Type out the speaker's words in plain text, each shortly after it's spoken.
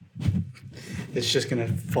It's just going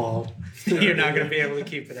to fall. You're not going to be able to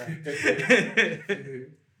keep it up.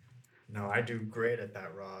 No, I do great at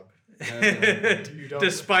that, Rob. You don't...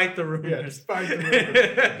 Despite the rumors. Yeah, despite the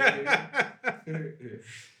rumors.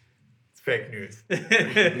 It's fake news.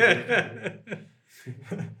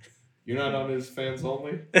 You're not on his fans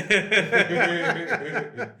only?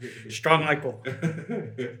 Strong like bull.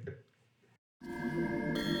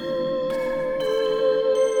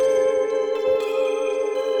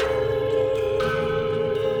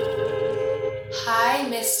 High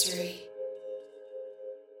Mystery.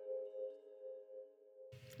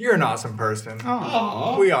 You're an awesome person.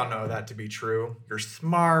 Oh. We all know that to be true. You're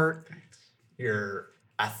smart. Thanks. You're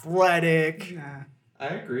athletic. Nah. I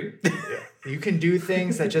agree. You can do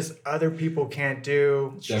things that just other people can't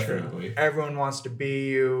do. Definitely. Everyone wants to be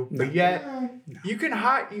you, but yet you can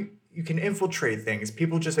hide. You can infiltrate things.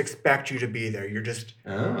 People just expect you to be there. You're just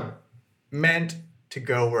meant to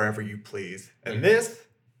go wherever you please. And this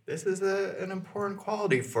is an important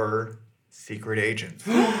quality for secret agents.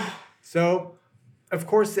 So, of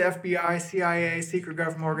course, the FBI, CIA, secret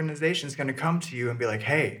government organization is going to come to you and be like,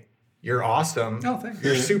 "Hey, you're awesome. Oh, thanks.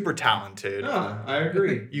 You're super talented. I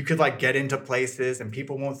agree. You could get into places and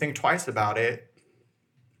people won't think twice about it.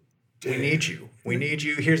 We need you. We need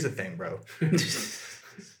you. Here's the thing, bro.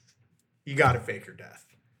 You got to fake your death.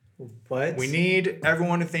 What? We need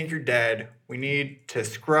everyone to think you're dead. We need to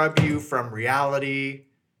scrub you from reality.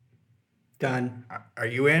 Done. Are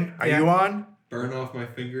you in? Are Yeah. you on? Burn off my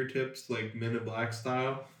fingertips like Men in Black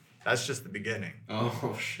style. That's just the beginning.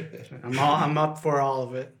 Oh, shit. I'm up for all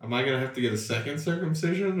of it. Am I going to have to get a second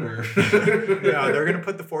circumcision? Or? No, they're going to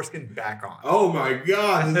put the foreskin back on. Oh, my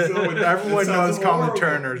God. Everyone knows Colin horrible.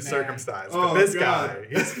 Turner's Man. circumcised. Oh, But this God. guy,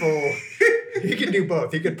 he's full. He can do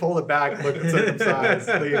both. He could pull it back, look uncircumcised,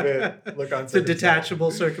 leave it, look uncircumcised. It's a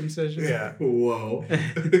detachable circumcision. Yeah. Whoa.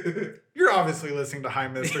 You're obviously listening to High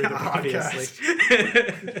Mystery, the podcast.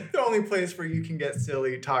 Obviously. The only place where you can get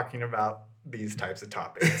silly talking about these types of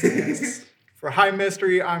topics. Yes. For High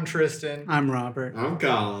Mystery, I'm Tristan. I'm Robert. I'm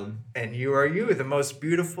Colin. And you are you, the most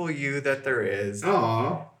beautiful you that there is.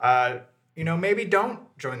 Aw. Maybe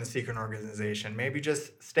don't join the secret organization. Maybe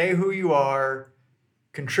just stay who you are.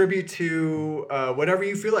 Contribute to whatever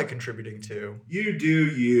you feel like contributing to. You do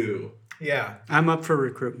you. Yeah. I'm up for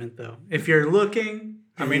recruitment, though. If you're looking,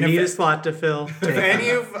 you need a slot to fill. If any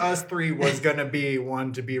of us three was going to be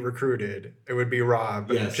one to be recruited, it would be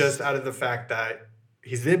Rob. Yes. Just out of the fact that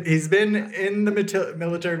he's been in the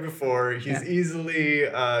military before. He's easily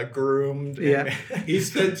groomed. Yeah.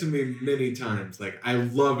 He's said to me many times, I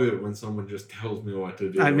love it when someone just tells me what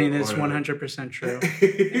to do. I mean, it's 100% true.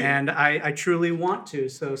 And I truly want to.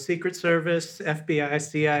 So Secret Service, FBI,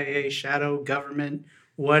 CIA, shadow government,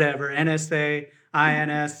 whatever, NSA,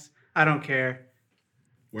 INS, I don't care.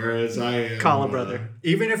 Whereas I am... Call a brother.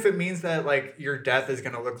 Even if it means that your death is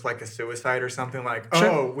going to look like a suicide or something Sure.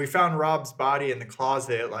 oh, we found Rob's body in the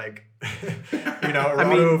closet,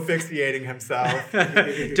 auto-asphyxiating himself.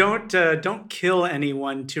 Don't kill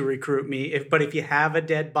anyone to recruit me. But if you have a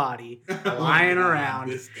dead body lying around,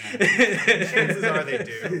 This guy. Chances are they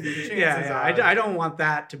do. I don't want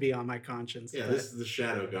that to be on my conscience. Yeah, but- this is the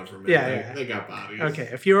shadow government. Yeah. They got bodies. Okay,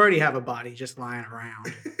 if you already have a body just lying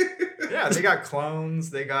around, Yeah, they got clones.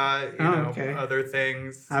 They got okay. other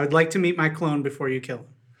things. I would like to meet my clone before you kill him.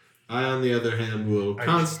 I, on the other hand, will Are you-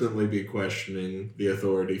 constantly be questioning the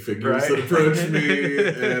authority figures Right. that approach me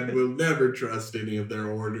and will never trust any of their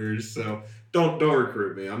orders. So don't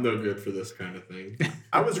recruit me. I'm no good for this kind of thing.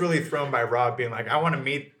 I was really thrown by Rob being like, I want to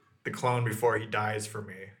meet the clone before he dies for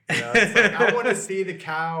me. It's I want to see the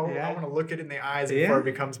cow. Yeah. I want to look it in the eyes Yeah. before it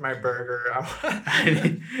becomes my burger.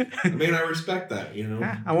 I mean, I respect that,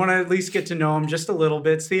 I want to at least get to know him just a little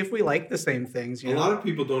bit, see if we like the same things. A lot of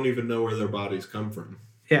people don't even know where their bodies come from.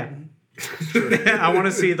 Yeah. I want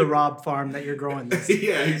to see the Rob farm that you're growing this.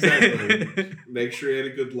 Yeah, exactly. Make sure he had a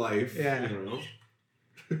good life. Yeah.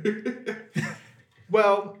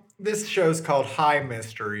 Well, this show's called High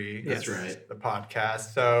Mystery. That's right. The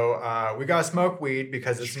podcast. So we got to smoke weed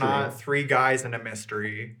because it's True. not three guys and a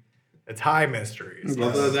mystery. It's High Mysteries. Yes.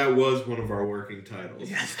 Although that was one of our working titles.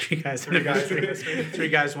 Yeah, three guys, Three guys, one one mystery. mystery. 3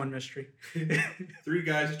 guys, 1 mystery. 3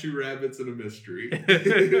 guys, 2 rabbits, and a mystery.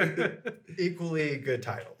 Equally good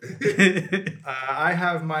title. I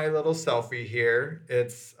have my little selfie here.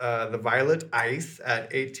 It's the Violet Ice at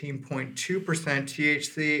 18.2%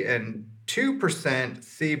 THC and 2%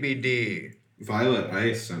 CBD. Violet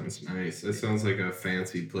Ice sounds nice. It sounds like a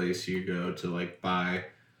fancy place you go to buy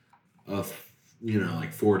a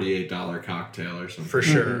 $48 cocktail or something. For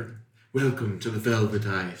sure. welcome to the Velvet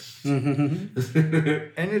Ice. And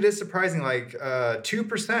it is surprising, like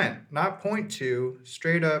 2%, not 0.2,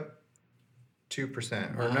 straight up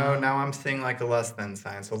 2%. Or no, now I'm seeing like a less than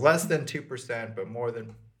sign. So less than 2%, but more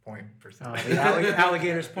than 0.%. Oh, the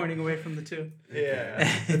alligator's pointing away from the 2. Yeah,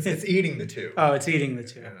 it's eating the 2. Oh, it's eating the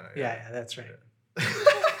 2. Yeah, that's right.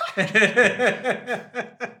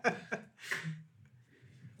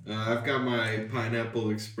 I've got my Pineapple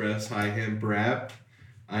Express high hemp wrap.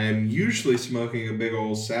 I am usually smoking a big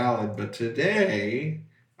old salad, but today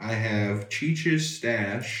I have Cheech's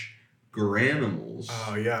Stash Granimals.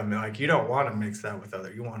 Oh yeah, I mean, like you don't want to mix that with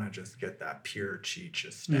other. You want to just get that pure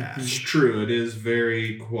Cheech's Stash. It's true. It is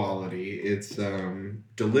very quality. It's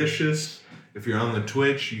delicious. If you're on the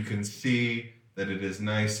Twitch, you can see that it is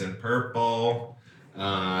nice and purple.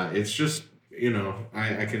 It's just,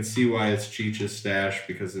 I can see why it's Cheech's Stash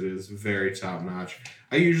because it is very top notch.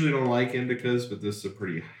 I usually don't like indicas, but this is a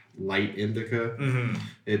pretty light indica. Mm-hmm.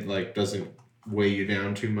 It doesn't weigh you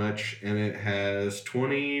down too much, and it has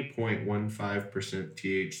 20.15%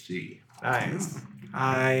 THC. Nice.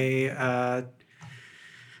 I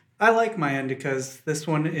like my indicas. This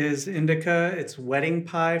one is indica. It's Wedding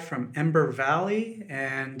Pie from Ember Valley,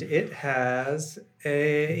 and it has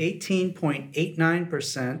a 18.89%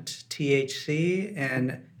 THC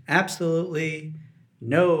and absolutely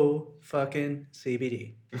no fucking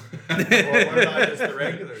CBD. Well, what about just the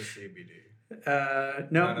regular CBD?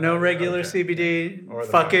 No regular okay. CBD. Or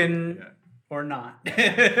the fucking yeah. or not.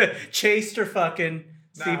 Chaste or fucking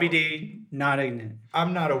No. CBD, not in it.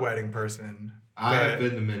 I'm not a wedding person. I've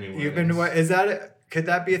been to many weddings. You've been to what? Is that could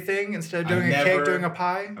that be a thing instead of doing a cake, doing a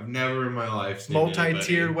pie? I've never in my life seen Multi-tiered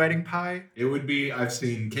anybody. wedding pie? It would be, I've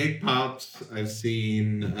seen cake pops, I've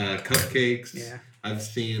seen cupcakes, Yeah. I've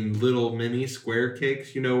seen little mini square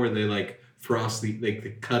cakes, where they frost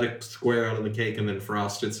they cut a square out of the cake and then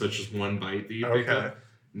frost it so it's just one bite that you pick up.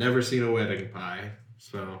 Never seen a wedding pie,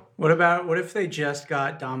 so. What if they just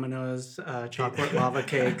got Domino's chocolate lava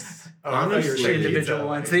cakes? Honestly, Individual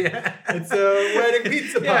ones. Yeah. It's a wedding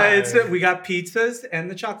pizza pie. Yeah, we got pizzas and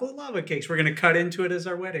the chocolate lava cakes. We're gonna cut into it as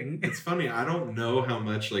our wedding. It's funny, I don't know how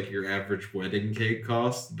much your average wedding cake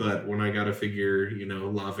costs, but when I gotta figure,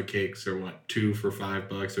 lava cakes are what, 2 for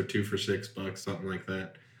 $5 or 2 for $6, something like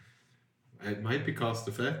that. It might be cost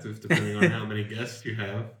effective depending on how many guests you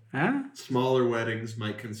have. Huh? Smaller weddings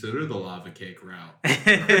might consider the lava cake route.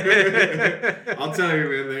 I'll tell you,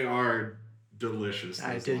 man, they are delicious.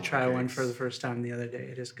 I did try one for the first time the other day.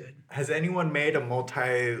 It is good. Has anyone made a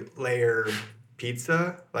multi-layer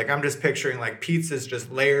pizza? I'm just picturing pizzas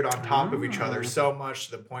just layered on top of each other so much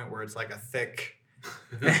to the point where it's like a thick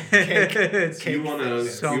cake. You want a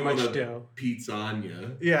dough.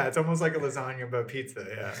 Pizzagna. Yeah, it's almost like a lasagna but pizza,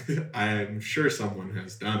 yeah. I'm sure someone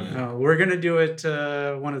has done it. Oh, we're gonna do it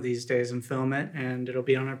one of these days and film it, and it'll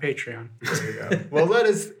be on our Patreon. There you go. Well, let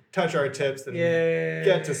us touch our tips and Yay.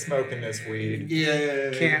 get to smoking this weed.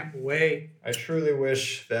 Yeah. Can't wait. I truly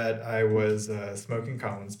wish that I was smoking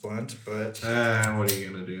Colin's blunt, but What are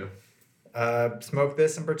you gonna do? smoke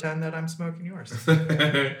this and pretend that I'm smoking yours.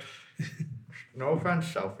 No offense,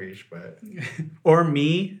 selfish, but Or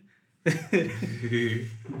me.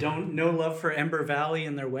 No love for Ember Valley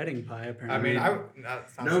and their wedding pie. Apparently,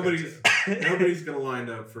 nobody's gonna line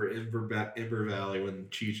up for Ember Valley when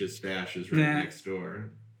Cheech's Stash is right next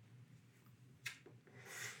door.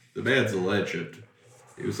 The man's a legend.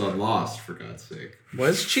 He was on Lost, for God's sake.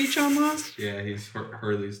 Was Cheech on Lost? Yeah, he's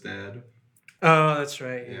Hurley's dad. Oh, that's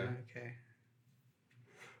right. Yeah. Okay.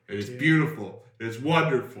 It is beautiful. It is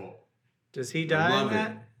wonderful. Does he die in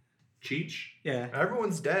that? Cheech? Yeah.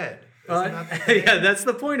 everyone's dead. Yeah, that's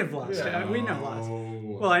the point of Lost. Yeah. We know Lost.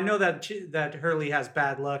 Well, I know that Hurley has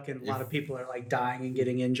bad luck, and a lot of people are dying and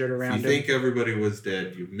getting injured around him. If you think everybody was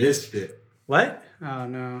dead, you missed it. What? Oh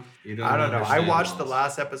no. I don't know. I watched the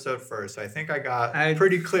last episode first. So I think I got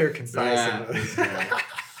pretty clear, concise.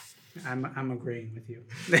 I'm agreeing with you.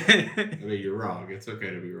 I mean, you're wrong. It's okay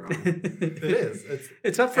to be wrong. It is.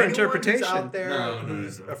 It's up for interpretation. Who's out there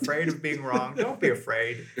who's afraid of being wrong, don't be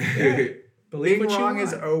afraid. Believe being what wrong you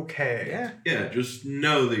is want. okay. Yeah. Yeah, just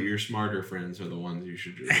know that your smarter friends are the ones you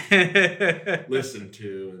should just listen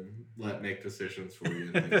to and let make decisions for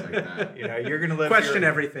you and things like that. You're gonna live question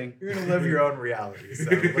everything. You're gonna live your own reality.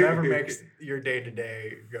 So whatever makes your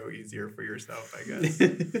day-to-day go easier for yourself, I guess.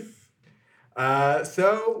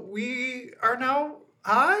 So we are now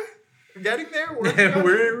getting there.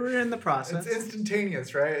 We're in the process. It's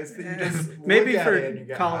instantaneous, right? It's that you just maybe look at it and you for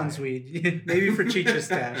get Colin's high. weed, maybe for Cheech's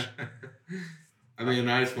Stash. I mean,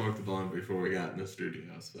 I smoked the blunt before we got in the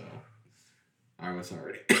studio, so I was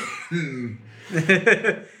already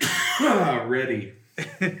ready.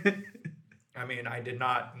 I mean, I did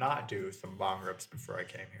not do some bong rips before I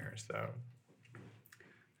came here, so.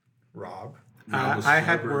 Rob. I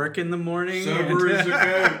had work in the morning. Sober as a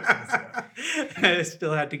goat. I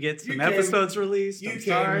still had to get some episodes released. You I'm came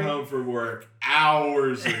sorry. home from work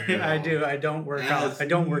hours ago. I do. I don't work out. I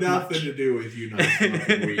don't work nothing much. to do with you not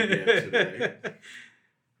smoking weed yet today.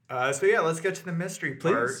 So yeah, let's get to the mystery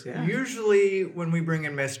part. Please, yeah. Usually when we bring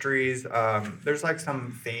in mysteries, there's like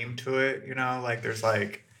some theme to it, you know, like there's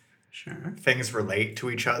like Sure. things relate to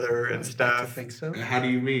each other and I stuff. think so. How do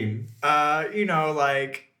you mean? You know,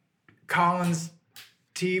 like Colin's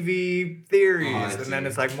TV theories, I and see. then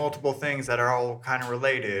it's like multiple things that are all kind of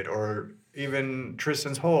related, or even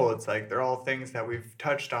Tristan's hole. It's like they're all things that we've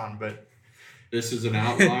touched on, but This is an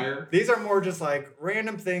outlier? these are more just like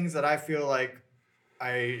random things that I feel like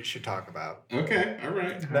I should talk about Okay, all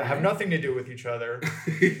right. that have nothing to do with each other.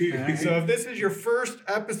 right. So if this is your first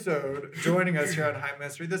episode joining us here on High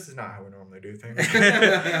Mystery, this is not how we normally do things.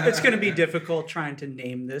 It's going to be difficult trying to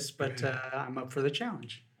name this, but I'm up for the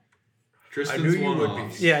challenge. Tristan's I knew you would be.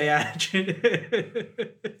 one-offs. Yeah.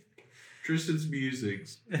 Tristan's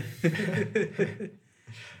musings.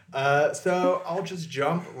 So I'll just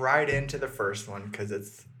jump right into the first one because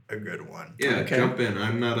it's a good one. Yeah, Okay. jump in.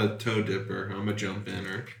 I'm not a toe dipper. I'm a jump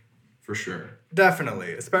inner. For sure.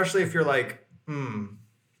 Definitely, especially if you're like,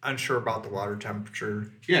 unsure about the water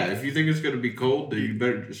temperature. Yeah, if you think it's going to be cold, then you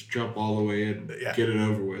better just jump all the way in. Yeah. Get it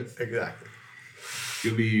over with. Exactly.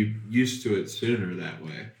 You'll be used to it sooner that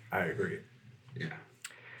way. I agree. Yeah.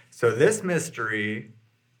 So this mystery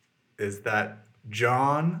is that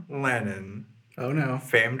John Lennon, Oh no.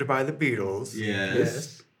 famed by the Beatles,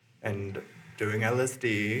 Yes. and doing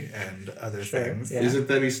LSD and other Sure, things, yeah. Is it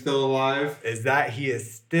that he's still alive? is that he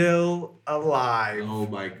is still alive Oh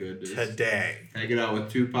my goodness. today. Hanging out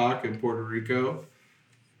with Tupac in Puerto Rico.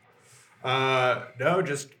 No,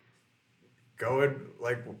 just going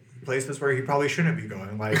like places where he probably shouldn't be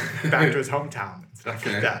going, like back to his hometown and stuff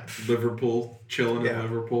like that. Liverpool. Chilling Yeah. in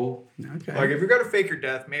Liverpool. Okay. Like if you're gonna fake your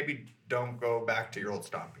death, maybe don't go back to your old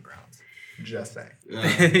stomping grounds. Just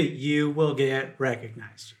saying. You will get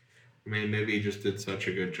recognized. I mean, maybe he just did such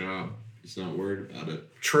a good job. He's not worried about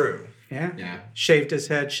it. True. Yeah. Yeah. Shaved his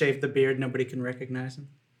head, shaved the beard. Nobody can recognize him.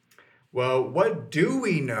 Well, what do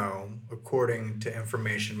we know according to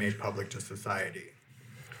information made public to society?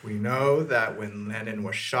 We know that when Lennon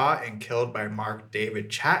was shot and killed by Mark David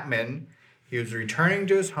Chapman, he was returning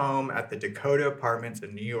to his home at the Dakota Apartments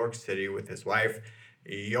in New York City with his wife,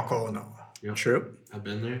 Yoko Ono. Yep. True. I've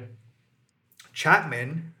been there.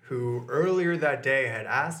 Chapman, who earlier that day had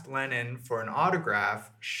asked Lennon for an autograph,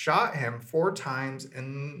 shot him 4 times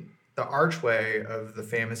in the archway of the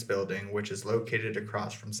famous building, which is located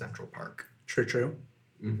across from Central Park. True.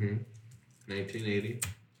 Mm-hmm. 1980.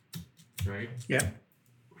 Right? Yeah.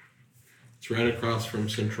 It's right across from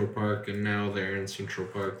Central Park, and now there in Central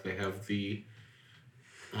Park they have the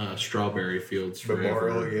strawberry fields forever.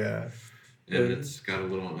 Memorial, yeah. And it's got a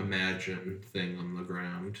little Imagine thing on the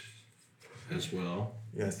ground as well.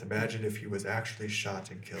 Yes, imagine if he was actually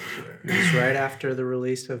shot and killed It there. was right after the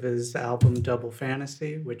release of his album Double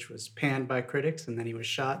Fantasy, which was panned by critics, and then he was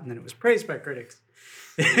shot, and then it was praised by critics.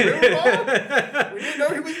 Really, Bob? We didn't know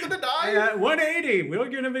he was gonna die. At 180, we're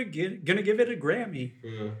gonna give it a Grammy.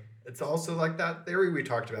 It's also like that theory we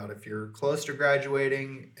talked about. If you're close to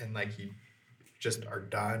graduating and like you just are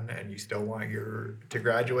done and you still want to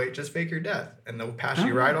graduate, just fake your death, and they'll pass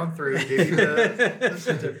you right on through, give you the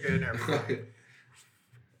certificate and everything.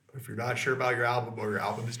 If you're not sure about your album or your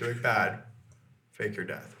album is doing bad, fake your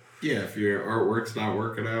death. Yeah, if your artwork's not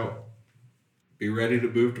working out, be ready to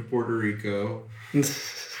move to Puerto Rico. Look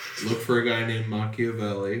for a guy named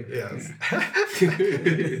Machiavelli. Yes.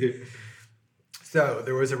 So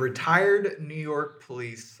there was a retired New York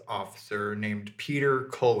police officer named Peter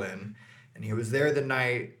Cullen, and he was there the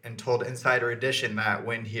night and told Insider Edition that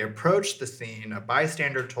when he approached the scene, a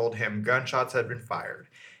bystander told him gunshots had been fired.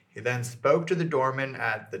 He then spoke to the doorman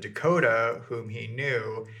at the Dakota, whom he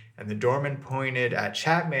knew, and the doorman pointed at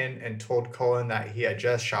Chapman and told Cullen that he had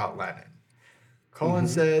just shot Lennon. Cullen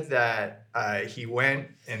said that he went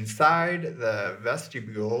inside the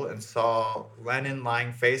vestibule and saw Lennon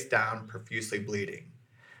lying face down, profusely bleeding.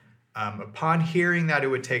 Upon hearing that it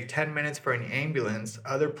would take 10 minutes for an ambulance,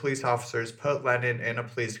 other police officers put Lennon in a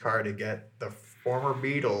police car to get the former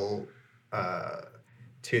Beatle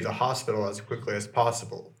to the hospital as quickly as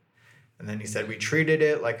possible. And then he said, "We treated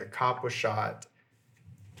it like a cop was shot."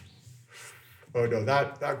 Oh no,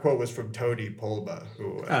 that quote was from Tony Polba,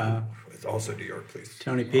 who is also New York Police.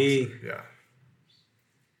 Tony P. officer. Yeah.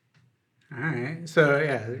 All right. So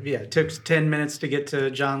yeah, it took 10 minutes to get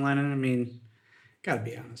to John Lennon. I mean, Gotta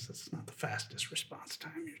be honest, that's not the fastest response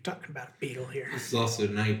time. You're talking about a beetle here. This is also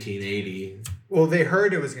 1980. Well, they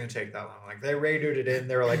heard it was going to take that long. Like, they radioed it in.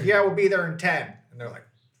 They were like, yeah, we'll be there in 10. And they're like,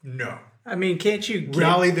 no. I mean, can't you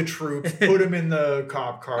rally the troops, put them in the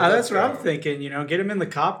cop car? That's what I'm thinking. Get them in the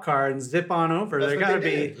cop car and zip on over. There gotta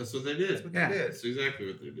be. That's what they did. That's what they did. That's exactly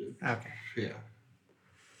what they did. Okay. Yeah.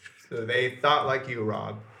 So they thought like you,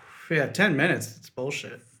 Rob. Yeah, 10 minutes. It's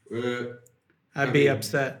bullshit. I'd I be mean,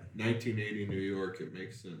 upset. 1980 New York, it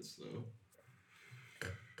makes sense though.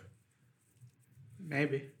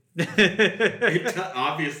 Maybe. It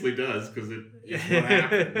obviously does because it's what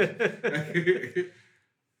happened.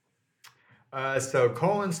 So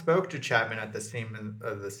Colin spoke to Chapman at the scene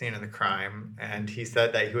of the crime, and he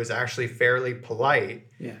said that he was actually fairly polite.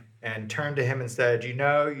 Yeah. And turned to him and said,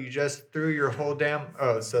 you just threw your whole damn.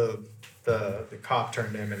 Oh, so the cop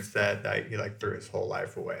turned to him and said that he threw his whole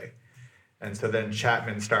life away. And so then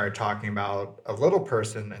Chapman started talking about a little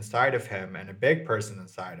person inside of him and a big person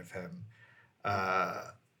inside of him.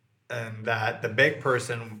 And that the big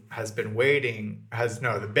person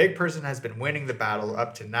the big person has been winning the battle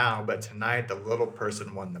up to now, but tonight the little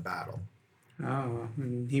person won the battle. Oh,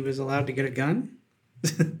 and he was allowed to get a gun?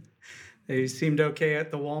 He seemed okay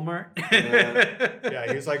at the Walmart. Yeah,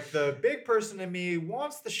 he was like, the big person in me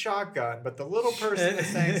wants the shotgun, but the little person is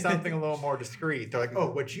saying something a little more discreet. They're like,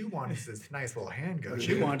 oh, what you want is this nice little handgun. What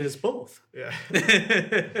you want is both. Yeah.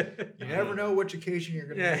 You never know which occasion you're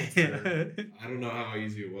going to need. Sir. I don't know how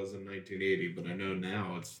easy it was in 1980, but I know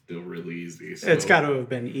now it's still really easy. So. It's got to have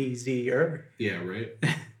been easier. Yeah, right?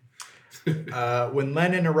 When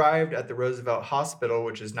Lennon arrived at the Roosevelt Hospital,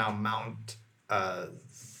 which is now Mount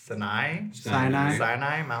Mount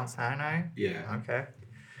Sinai? Yeah. Okay.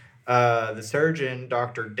 The surgeon,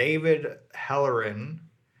 Dr. David Helleran,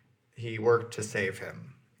 he worked to save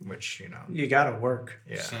him, which, You gotta work.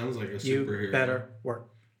 Yeah. Sounds like a You superhero. better work.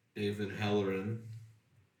 David Helleran.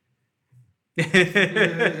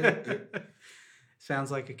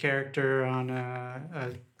 Sounds like a character on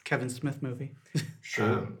a Kevin Smith movie.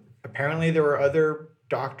 Sure. Apparently there were other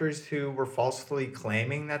doctors who were falsely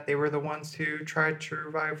claiming that they were the ones who tried to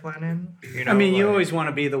revive Lennon. You always want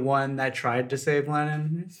to be the one that tried to save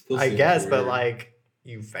Lennon. I guess, but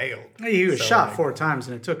you failed. He was shot 4 times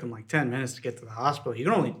and it took him 10 minutes to get to the hospital. You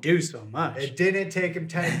can only do so much. It didn't take him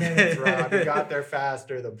 10 minutes, Rob. He got there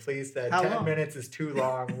faster. The police said How 10 long? minutes is too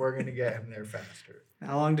long. We're going to get him there faster.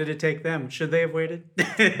 How long did it take them? Should they have waited?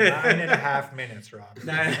 9.5 minutes, Rob.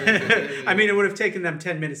 It would have taken them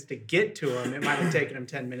 10 minutes to get to him. It might have taken them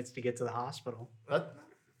 10 minutes to get to the hospital.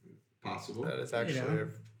 Possible. That is actually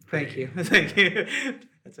Thank you. Thank you.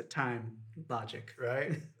 That's a time logic.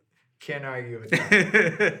 right. Can't argue with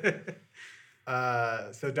that.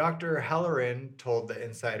 So Dr. Helleran told the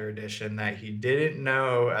Insider Edition that he didn't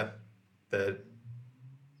know at the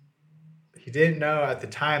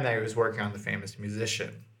time that he was working on The Famous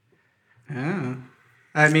Musician. Oh.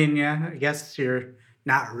 I guess you're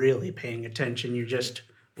not really paying attention. You're just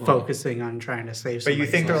focusing on trying to save But somebody. you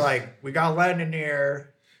think they're like, we got Lennon here.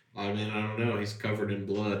 I don't know. He's covered in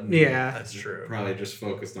blood. Yeah. That's true. Probably just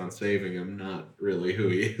focused on saving him, not really who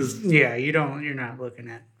he is. Yeah, you're not looking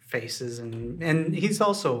at faces and he's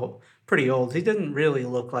also pretty old. He didn't really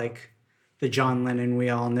look like the John Lennon we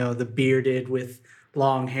all know, the bearded with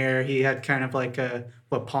long hair. He had kind of like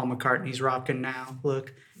what Paul McCartney's rocking now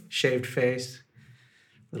look, shaved face,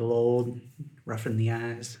 little old, rough in the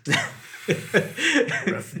eyes.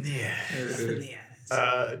 Rough in the ass. Rough in the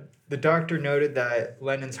eyes. The doctor noted that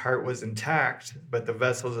Lennon's heart was intact, but the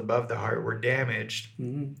vessels above the heart were damaged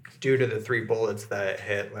due to the 3 bullets that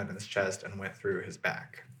hit Lennon's chest and went through his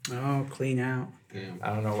back. Oh, clean out. Damn.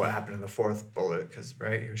 I don't know what happened in the 4th bullet because,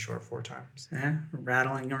 he was shot 4 times. Yeah,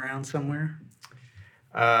 rattling around somewhere.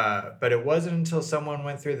 But it wasn't until someone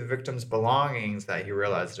went through the victim's belongings that he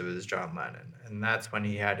realized it was John Lennon. And that's when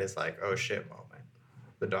he had his, oh shit moment.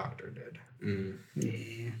 The doctor did. Mm.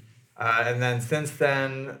 Yeah. And then since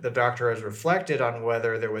then, the doctor has reflected on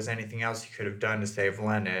whether there was anything else he could have done to save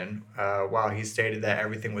Lennon. While he stated that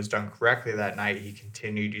everything was done correctly that night, he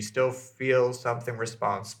continued, you still feel something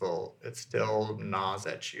responsible. It still gnaws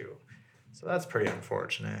at you. So that's pretty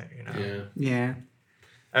unfortunate, Yeah. Yeah.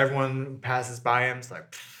 Everyone passes by him, it's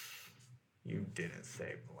like, you didn't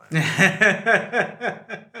save Lennon.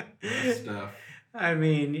 Rough stuff.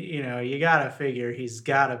 You gotta figure he's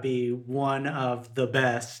gotta be one of the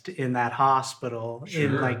best in that hospital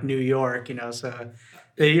in New York, so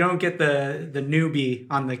you don't get the newbie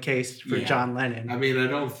on the case for John Lennon. I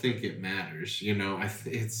don't think it matters,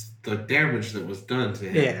 it's the damage that was done to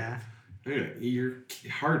him. Yeah. Your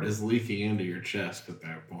heart is leaking into your chest at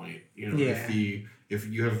that point. You know, Yeah. if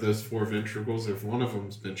you have those 4 ventricles, if one of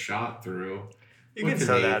them's been shot through, You can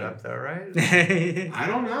sew that up though, right? I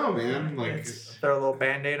don't know, man. Like, throw a little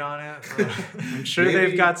Band-Aid on it. I'm sure Maybe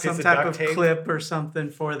they've got piece some of type duct of tape. clip or something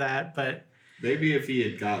for that, but maybe if he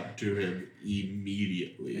had got to him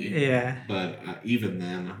immediately. yeah. But even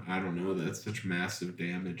then, I don't know. That's such massive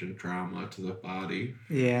damage and trauma to the body.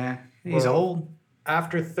 Yeah. He's Well, old.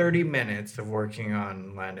 After 30 minutes of working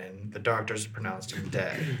on Lennon, the doctors pronounced him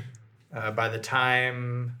dead. By the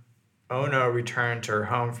time Ono returned to her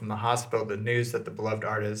home from the hospital, the news that the beloved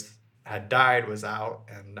artist had died was out,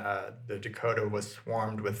 and the Dakota was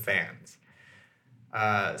swarmed with fans.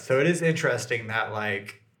 So it is interesting that,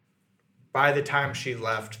 like, by the time she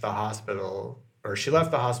left the hospital, by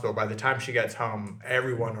the time she gets home,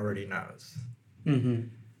 everyone already knows. Mm-hmm.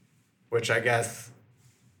 Which I guess,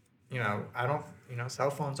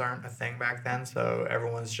 cell phones aren't a thing back then, so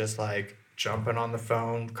everyone's just like jumping on the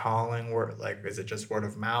phone, calling. Is it just word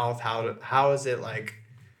of mouth? How is it like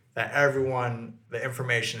that the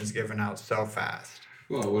information is given out so fast?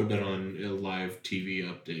 Well, it would have been on a live TV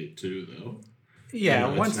update too, though. Yeah,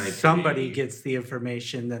 You know, once it's somebody 1980. gets the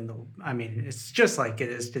information, then it's just like it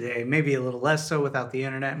is today. Maybe a little less so without the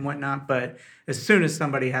internet and whatnot, but as soon as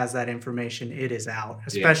somebody has that information, it is out,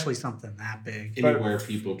 especially something that big. Anywhere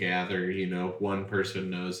people gather, one person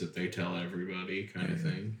knows that they tell everybody, kind of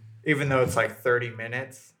thing. Even though it's like 30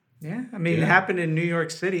 minutes. Yeah, it happened in New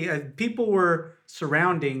York City. People were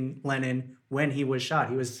surrounding Lennon when he was shot.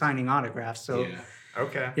 He was signing autographs, so. Yeah.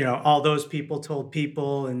 Okay. All those people told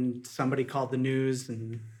people, and somebody called the news,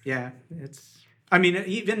 and it's. I mean,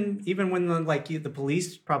 even when the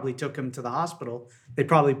police probably took him to the hospital, they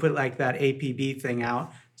probably put like that APB thing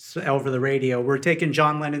out over the radio. We're taking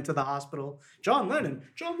John Lennon to the hospital. John Lennon.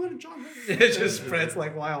 It just spreads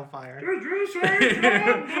like wildfire. Did you say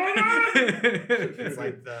John Lennon? It's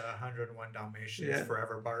like the 101 Dalmatians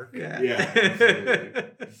forever bark. Yeah. Yeah,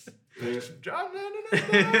 absolutely. John Lennon is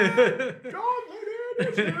dead! John Lennon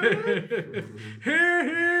is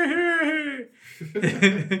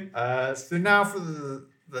dead! So now for the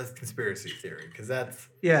conspiracy theory, because that's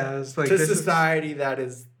it's like to this society that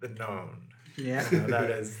is the known. Yeah.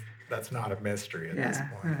 That's not a mystery at this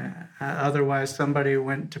point. Otherwise, somebody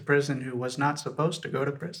went to prison who was not supposed to go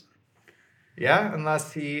to prison. Yeah,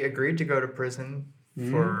 unless he agreed to go to prison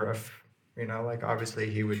for obviously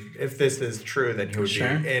he would, if this is true, then he would be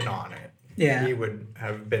in on it. Yeah. He would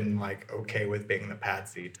have been like okay with being the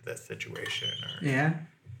patsy to this situation. Yeah,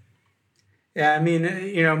 I mean,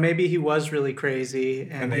 maybe he was really crazy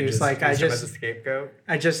and he was like, as a scapegoat.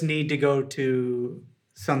 I just need to go to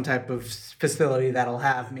some type of facility that'll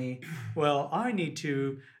have me. Well, I need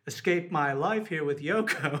to escape my life here with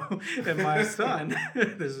Yoko and my son.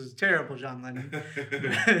 This is terrible, John Lennon.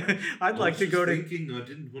 I'd like to go thinking I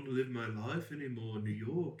didn't want to live my life anymore in New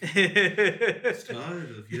York. I was tired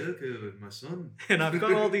of Yoko and my son. And I've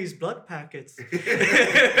got all these blood packets.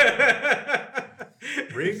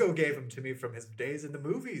 Ringo gave them to me from his days in the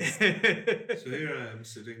movies. So here I am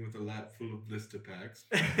sitting with a lap full of blister packs.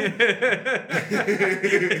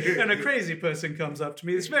 And a crazy person comes up to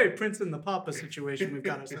me. It's very Prince and the Papa situation we've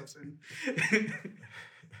got ourselves in.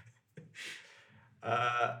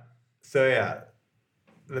 The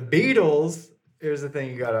Beatles, here's the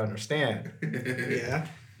thing you got to understand. Yeah.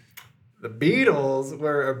 The Beatles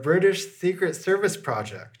were a British Secret Service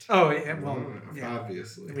project. Oh, yeah. Well,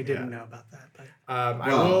 obviously. We didn't know about that. But.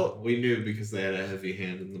 We knew because they had a heavy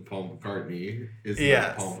hand in the Paul McCartney.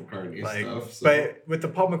 Paul McCartney stuff. So. But with the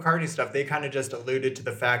Paul McCartney stuff, they kind of just alluded to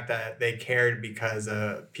the fact that they cared because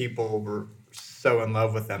people were so in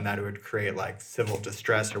love with them that it would create like civil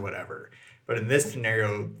distress or whatever. But in this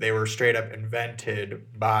scenario, they were straight up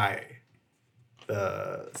invented by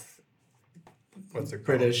the what's it called?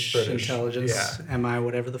 British intelligence, MI,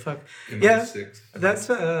 whatever the fuck. MI6. That's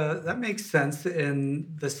that makes sense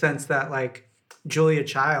in the sense that like Julia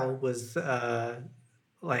Child was a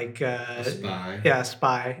spy. Yeah, a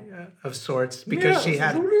spy of sorts because she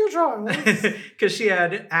had because she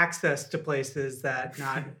had access to places that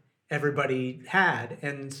not everybody had,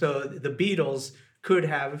 and so the Beatles could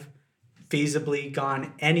have feasibly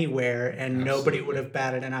gone anywhere and nobody would have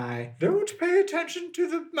batted an eye. Don't pay attention to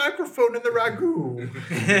the microphone in the ragu.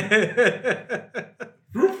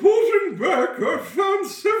 Reporting back, I found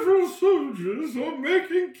several soldiers are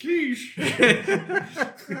making quiche.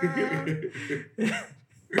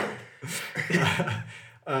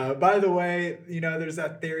 By the way, there's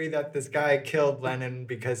that theory that this guy killed Lennon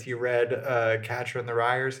because he read Catcher in the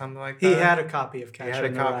Rye or something like that. He had a copy of Catcher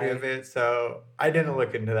in the Rye. He had a copy of it, so I didn't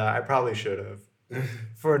look into that. I probably should have.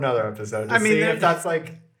 for another episode. To see if that's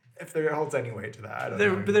like if there holds any weight to that. I don't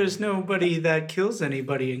know. But there's nobody that kills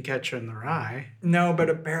anybody in Catcher in the Rye. No, but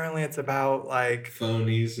apparently it's about like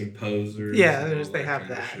phonies and posers. Yeah, and all they have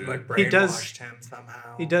kind of that. shit. like He does- brainwashed him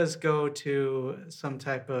somehow. He does go to some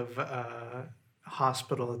type of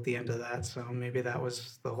hospital at the end of that, so maybe that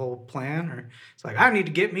was the whole plan. Or it's like, I need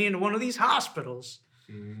to get me into one of these hospitals.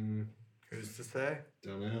 Who's to say?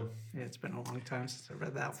 Don't know. Yeah, it's been a long time since I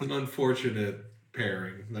read that It's an one. unfortunate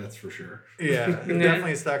pairing, that's for sure. Yeah, it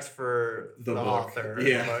definitely sucks for The the book. author.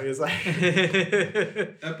 Yeah. But he's like,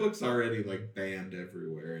 That book's already like banned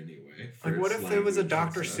everywhere anyway. for what its if there was a language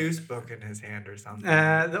and Dr. stuff. Seuss book in his hand or something?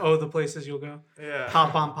 The places you'll go. Yeah.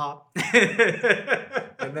 Pop on pop.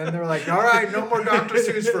 And then they're like, all right, no more Dr.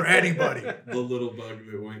 Seuss for anybody. The Little Bug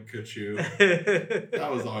That Went Cuckoo. That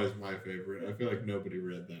was always my favorite. I feel like nobody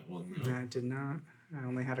read that one though. I did not. I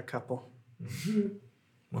only had a couple.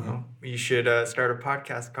 Well, you should start a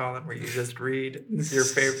podcast, Colin, where you just read your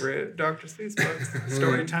favorite Dr. Seuss books.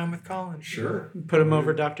 Story time with Colin. Sure. Put them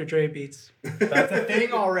over Dr. Dre beats. That's a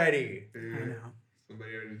thing already. I know.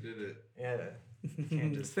 Somebody already did it. Yeah.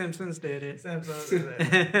 Can't just Simpsons did it.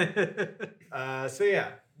 So yeah,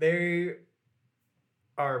 they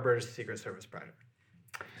are a British Secret Service project.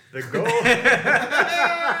 The goal.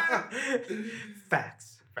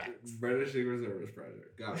 Facts. British Secret Service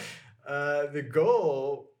Project. Got it. The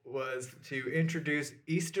goal was to introduce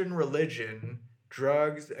Eastern religion,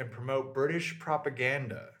 drugs, and promote British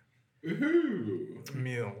propaganda. Woohoo!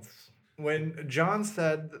 Meals. When John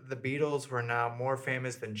said that the Beatles were now more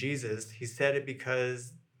famous than Jesus, he said it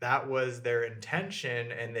because that was their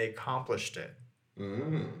intention and they accomplished it.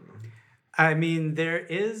 I mean, there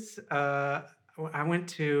is.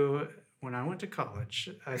 When I went to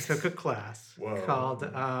college, I took a class called.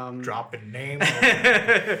 Dropping name,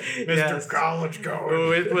 Mr. Mr. College going.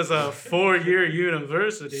 Oh, it was a 4-year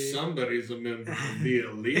university. Somebody's a member of the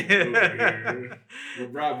elite over here. Well,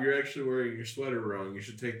 Rob, you're actually wearing your sweater wrong. You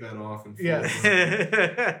should take that off and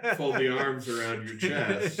fold the arms around your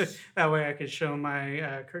chest. That way I could show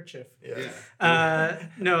my kerchief. Yes.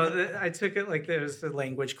 No, I took it like there was a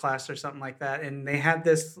language class or something like that. And they had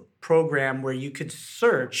this program where you could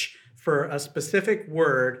search for a specific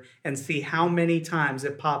word and see how many times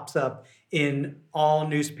it pops up in all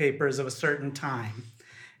newspapers of a certain time.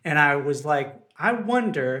 And I was like, I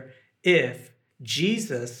wonder if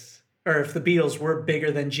Jesus or if the Beatles were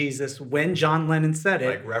bigger than Jesus when John Lennon said it.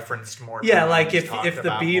 Like referenced more. Yeah, times, like if talked the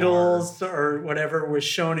about Beatles or whatever was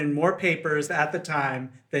shown in more papers at the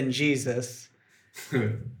time than Jesus.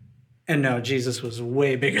 And no, Jesus was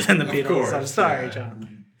way bigger than the Beatles. Course, I'm sorry, yeah.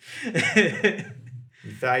 John.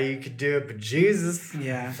 You thought you could do it, but Jesus,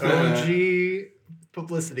 Yeah. OG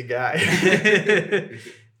publicity guy.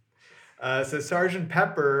 So Sergeant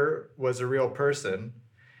Pepper was a real person.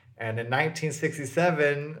 And in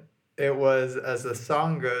 1967, it was, as the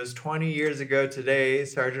song goes, 20 years ago today,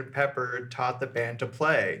 Sergeant Pepper taught the band to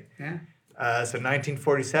play. Yeah. So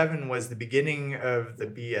 1947 was the beginning of the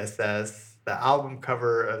BSS. The album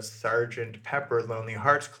cover of Sgt. Pepper Lonely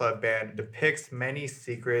Hearts Club Band depicts many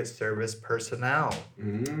Secret Service personnel.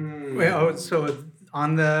 Wait, so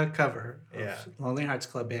on the cover of Lonely Hearts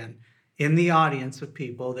Club Band, in the audience of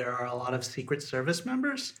people, there are a lot of Secret Service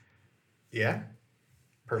members? Yeah.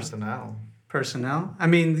 Personnel. I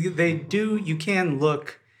mean, they do, you can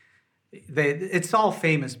look, it's all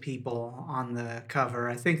famous people on the cover.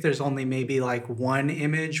 I think there's only maybe like one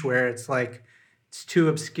image where it's like, it's too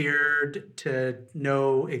obscured to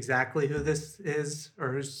know exactly who this is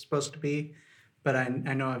or who's supposed to be, but I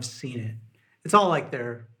know I've seen it. It's all like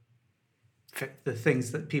the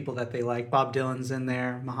things that people that they like. Bob Dylan's in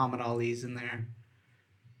there, Muhammad Ali's in there.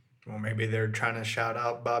 Well, maybe they're trying to shout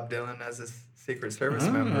out Bob Dylan as a Secret Service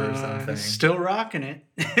member or something. Still rocking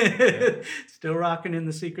it. Still rocking in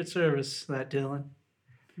the Secret Service, that Dylan.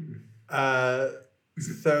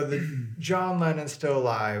 So the John Lennon's still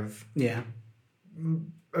alive. Yeah.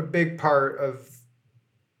 A big part of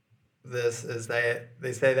this is that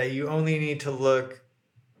they say that you only need to look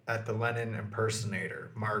at the Lennon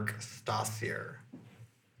impersonator, Mark Stossier.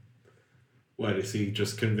 What, is he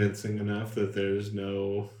just convincing enough that there's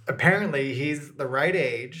no... Apparently, he's the right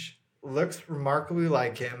age, looks remarkably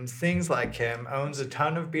like him, sings like him, owns a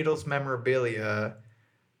ton of Beatles memorabilia,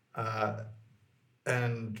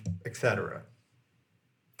 and etc.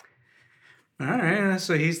 All right,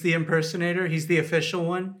 so he's the impersonator. He's the official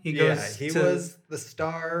one. He was the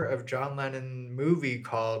star of John Lennon movie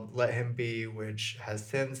called Let Him Be, which has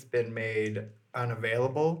since been made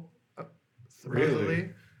unavailable, supposedly, Really?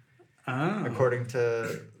 Oh. according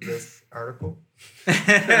to this article.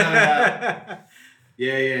 Yeah,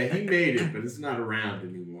 Yeah, he made it, but it's not around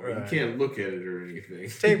anymore. Right. You can't look at it or anything.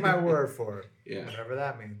 Take my word for it. Yeah. Whatever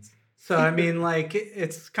that means. So, I mean, like,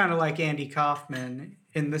 it's kind of like Andy Kaufman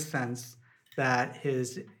in the sense that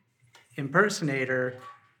his impersonator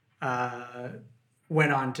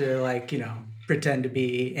went on to, like, pretend to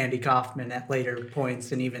be Andy Kaufman at later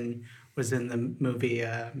points and even was in the movie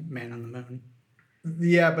Man on the Moon.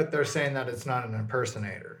 Yeah, but they're saying that it's not an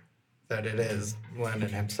impersonator, that it is Lennon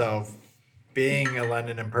himself being a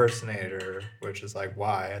Lennon impersonator, which is like,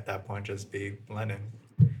 why at that point just be Lennon?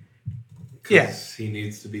 Yes, he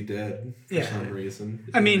needs to be dead for some reason.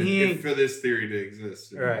 I mean, for this theory to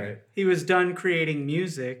exist. Right. He was done creating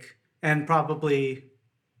music and probably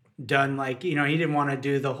done like, he didn't want to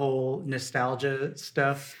do the whole nostalgia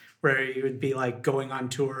stuff where you would be like going on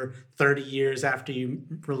tour 30 years after you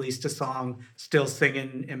released a song, still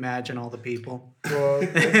singing Imagine All the People. Well,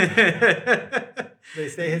 they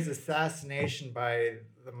say his assassination by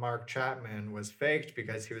the Mark Chapman was faked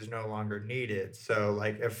because he was no longer needed. So,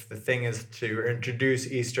 like, if the thing is to introduce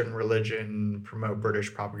Eastern religion, promote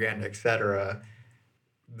British propaganda, etc.,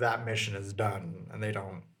 that mission is done, and they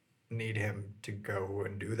don't need him to go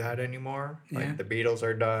and do that anymore. Like, the Beatles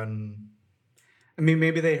are done. I mean,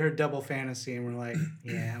 maybe they heard Double Fantasy and were like,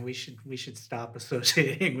 "Yeah, we should stop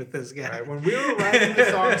associating with this guy." Right. When we were writing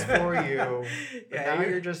the songs for you, but now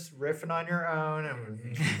you're just riffing on your own,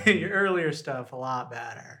 and your earlier stuff a lot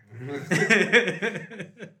better.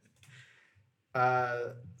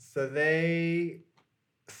 So they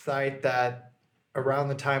cite that around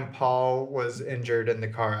the time Paul was injured in the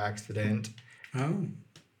car accident, and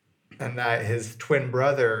that his twin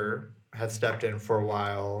brother had stepped in for a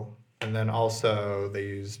while. And then also they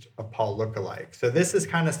used a Paul lookalike. So this is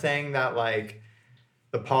kind of saying that like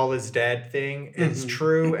the Paul is dead thing is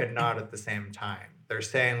true and not at the same time. They're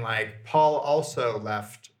saying like Paul also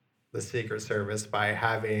left the Secret Service by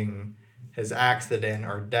having his accident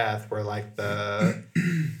or death where like the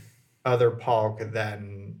other Paul could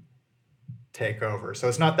then take over. So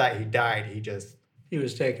it's not that he died. He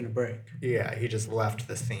was taking a break. Yeah, he just left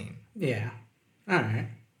the scene. Yeah. All right.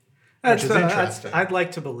 Which is interesting. I'd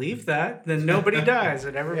like to believe that. Then nobody dies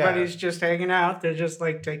and everybody's just hanging out. They're just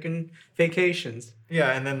like taking vacations.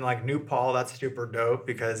 Yeah, and then like new Paul, that's super dope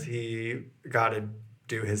because he got to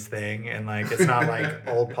do his thing. And like it's not like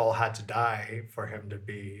old Paul had to die for him to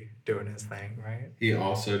be doing his thing, right? He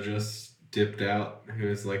also just dipped out. He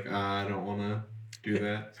was like, I don't want to do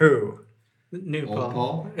that. Who? New Old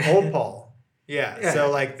Paul? Old Paul. Yeah. So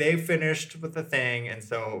like they finished with the thing. And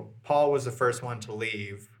so Paul was the first one to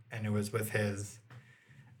leave. And it was with his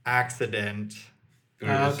accident.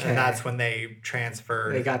 Okay. And that's when they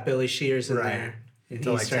transferred. They got Billy Shears in there. And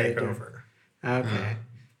to like take over. Okay.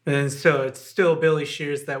 And so it's still Billy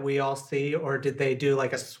Shears that we all see, or did they do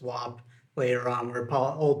like a swap later on where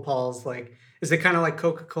old Paul's like, is it kind of like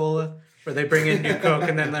Coca-Cola where they bring in new Coke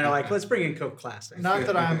and then they're like, let's bring in Coke Classic? Not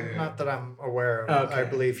that I'm aware of. Okay. I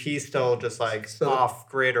believe he's still just like off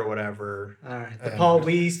grid or whatever. All right. The Paul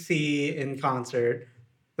we see in concert,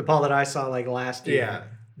 the Paul that I saw like last year,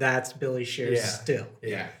 that's Billy Shears still.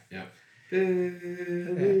 Yeah. Billy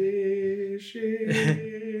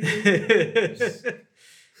Shears.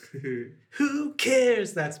 Who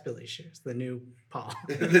cares? That's Billy Shears, the new Paul.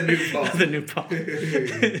 The new Paul.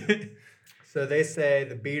 So they say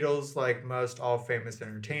the Beatles, like most all famous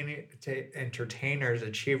entertainers,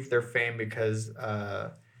 achieved their fame because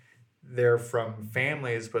they're from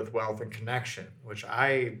families with wealth and connection, which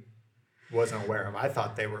I wasn't aware of. I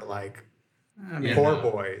thought they were like poor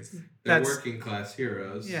boys. They're working class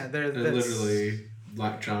heroes. Yeah, they're literally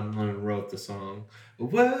like John Lennon wrote the song. A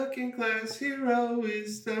working class hero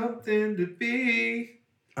is something to be.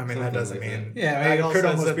 I mean, that doesn't mean. Yeah, it could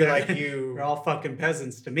almost be like you. We're all fucking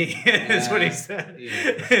peasants to me. Is what he said.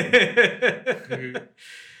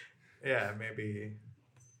 Yeah, maybe.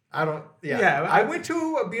 I don't. Yeah, I went to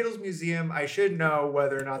a Beatles museum. I should know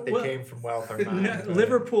whether or not they came from wealth or not.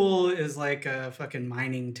 Liverpool is like a fucking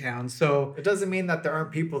mining town, so it doesn't mean that there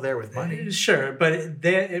aren't people there with money. Sure, but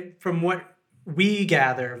from what we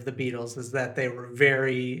gather of the Beatles is that they were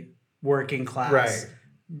very working class, right?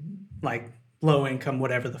 Like low income,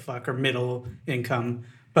 whatever the fuck, or middle income,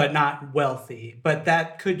 but not wealthy. But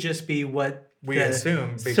that could just be what we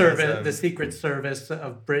assume. The Secret Service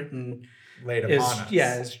of Britain laid upon us.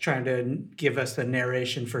 Yeah, is trying to give us a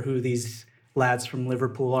narration for who these lads from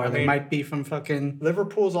Liverpool are. They might be from fucking...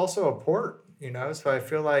 Liverpool's also a port, so I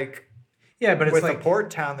feel like... Yeah, but it's with like... a port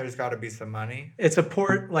town, there's got to be some money. It's a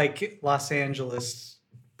port, like Los Angeles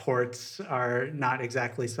ports are not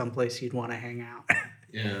exactly someplace you'd want to hang out.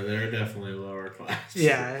 Yeah, they're definitely lower class.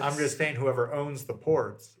 Yeah. I'm just saying whoever owns the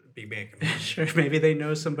ports, be making money. Sure, maybe they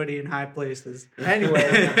know somebody in high places. Anyway,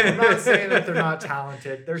 I'm not saying that they're not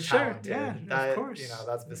talented. They're Sure, talented. yeah, That, of course.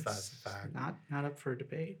 that's besides the fact. Not up for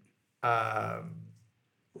debate.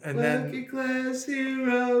 And then Working class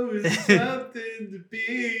hero is something to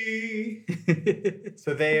be.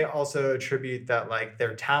 so they also attribute that like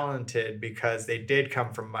they're talented because they did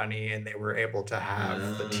come from money and they were able to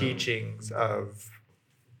have the teachings of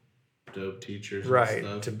Dope teachers, right and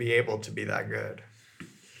stuff. to be able to be that good.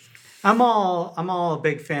 I'm all a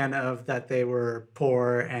big fan of that they were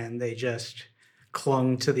poor and they just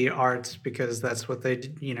clung to the arts because that's what they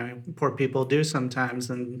poor people do sometimes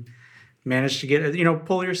and manage to get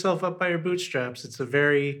pull yourself up by your bootstraps. It's a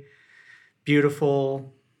very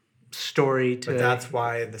beautiful story to But that's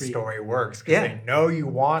why the story works because Yeah. they know you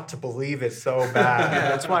want to believe it so bad. Yeah,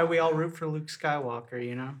 that's why we all root for Luke Skywalker,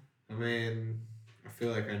 I mean, I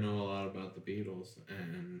feel like I know a lot about the Beatles,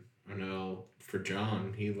 and I know for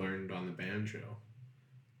John, he learned on the banjo.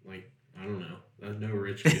 Like, I don't know. No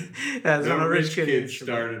rich kid. That's No not a rich kid instrument.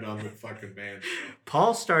 started on the fucking banjo.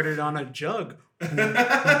 Paul started on a jug. I mean,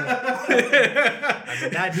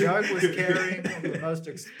 that jug was carrying the most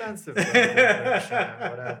expensive thing,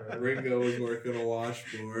 whatever. Ringo was working a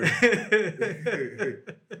washboard.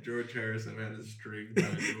 George Harrison had a string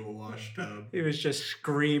tied to a wash tub. He was just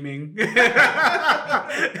screaming.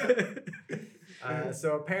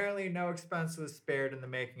 So apparently no expense was spared in the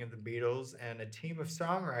making of the Beatles, and a team of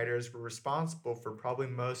songwriters were responsible for probably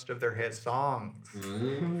most of their hit songs.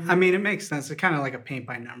 I mean, it makes sense. It's kind of like a paint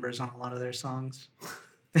by numbers on a lot of their songs.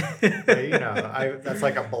 But, that's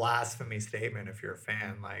like a blasphemy statement if you're a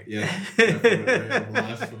fan. Like, Yeah, definitely a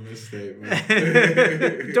blasphemous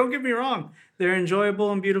statement. Don't get me wrong. They're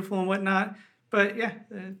enjoyable and beautiful and whatnot. But yeah.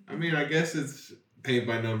 I mean, I guess it's paint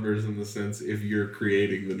by numbers in the sense if you're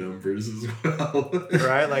creating the numbers as well.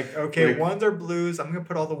 right? Like, okay, Like- ones are blues. I'm going to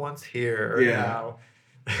put all the ones here Yeah.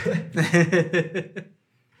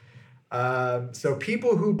 now. So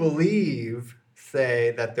people who believe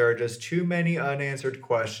say that there are just too many unanswered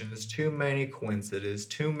questions, too many coincidences,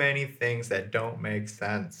 too many things that don't make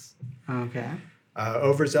sense. Okay.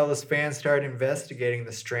 Overzealous fans started investigating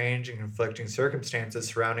the strange and conflicting circumstances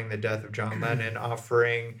surrounding the death of John Lennon,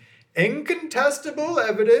 offering incontestable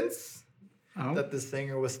evidence that the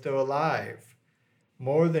singer was still alive.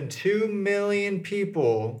 More than 2 million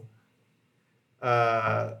people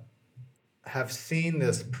have seen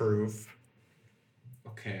this proof.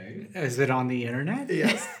 Okay. Is it on the internet?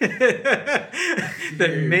 Yes.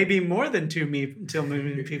 That maybe more than 2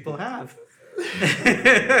 million people have.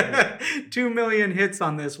 2 million hits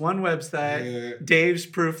on this one website. Dave's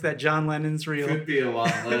proof that John Lennon's real. Could be a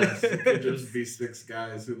lot less. It could just be 6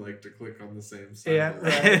 guys who like to click on the same site. Yeah,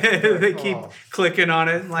 Right. they keep clicking on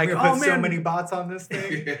it and like, We oh put man, so many bots on this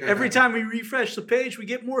thing. every time we refresh the page, we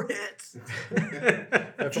get more hits.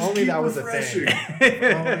 If only that was a thing.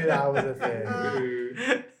 If only that was a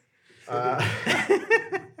thing.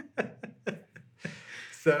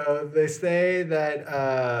 So they say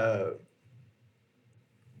that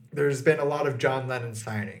there's been a lot of John Lennon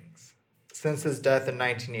sightings. Since his death in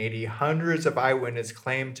 1980, hundreds of eyewitnesses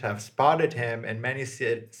claim to have spotted him in many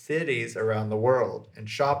cities around the world, in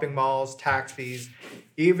shopping malls, taxis,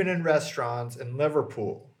 even in restaurants in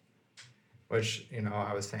Liverpool. Which,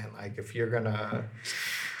 I was saying, like, if you're going to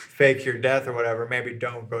fake your death or whatever, maybe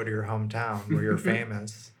don't go to your hometown where you're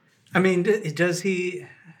famous. I mean, does he,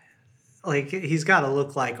 like, he's got to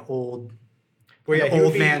look like old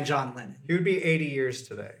man John Lennon. He would be 80 years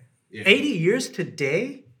today. Yeah. 80 years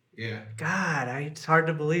today? Yeah. God, it's hard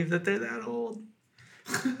to believe that they're that old.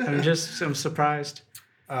 I'm surprised.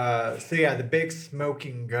 The big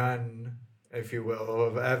smoking gun, if you will,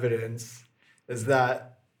 of evidence is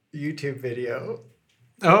that YouTube video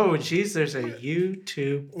Oh, geez, there's a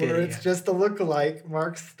YouTube video. where it's just a lookalike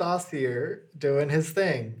Mark Stossier doing his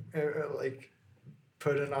thing, like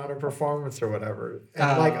putting on a performance or whatever.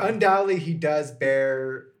 And undoubtedly he does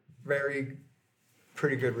bear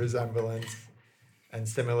pretty good resemblance and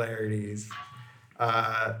similarities.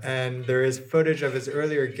 And there is footage of his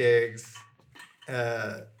earlier gigs,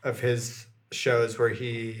 of his shows where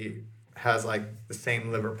he has like the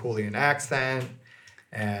same Liverpoolian accent.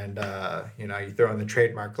 And, you throw in the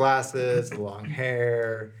trademark glasses, the long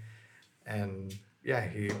hair. And yeah,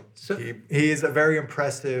 he is a very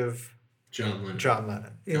impressive John Lennon. John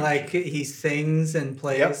Lennon. Like he sings and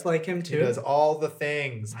plays like him too. He does all the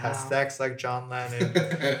things, has Wow. sex like John Lennon.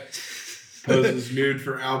 Poses nude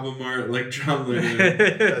for album art like John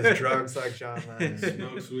Lennon. Does drugs like John Lennon.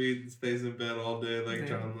 Smokes weed and stays in bed all day like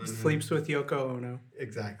John Lennon. Sleeps with Yoko Ono.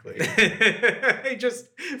 Exactly. He just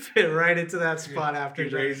fit right into that spot after.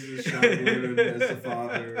 He raises John Lennon as a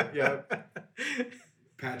father. Yep.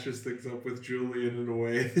 Patches things up with Julian in a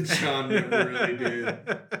way that John never really did.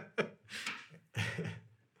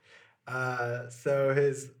 So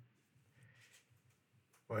his...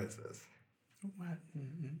 What is this? What?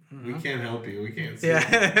 We can't help you. We can't see.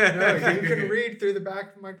 Yeah. No, you can read through the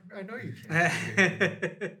back of my... I know you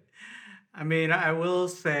can. I mean, I will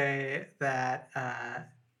say that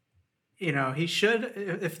he should,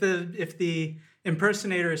 if the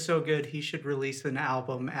impersonator is so good, he should release an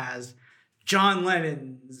album as John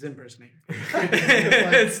Lennon's impersonator.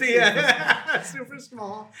 Super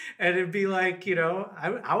small, and it'd be like,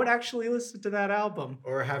 I would actually listen to that album.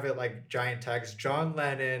 Or have it like giant text, John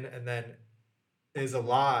Lennon, and then is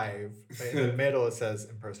alive. In the middle it says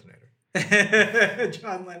impersonator.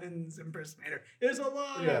 John Lennon's impersonator is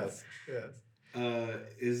alive. Yes.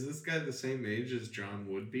 Is this guy the same age as John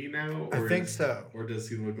would be now? I think so. Or does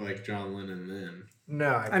he look like John Lennon then? No,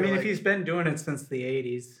 I mean, if he's been doing it since the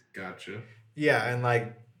 80s. Gotcha. Yeah, and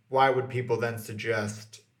like, why would people then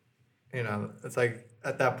suggest, it's like,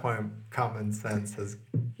 at that point, common sense has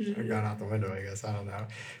gone out the window, I guess. I don't know.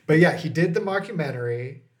 But yeah, he did the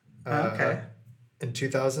mockumentary in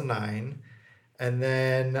 2009. And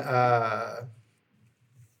then,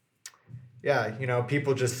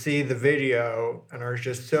 people just see the video and are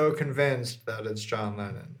just so convinced that it's John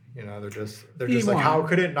Lennon. They're just like, how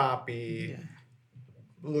could it not be? Yeah.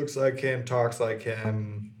 Looks like him, talks like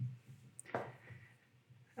him.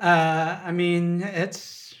 I mean,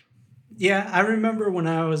 I remember when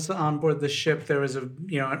I was on board the ship, there was in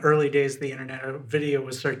early days of the internet, a video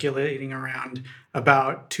was circulating around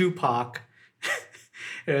about Tupac.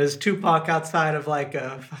 It was Tupac outside of like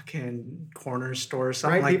a fucking corner store or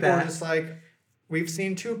something like that. People were just like, we've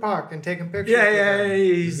seen Tupac and taken pictures. Yeah.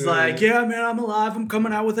 He's like, yeah, man, I'm alive. I'm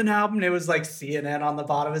coming out with an album. And it was like CNN on the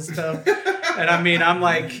bottom of stuff. And I mean, I'm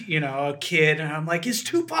like, a kid. And I'm like, is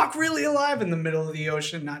Tupac really alive in the middle of the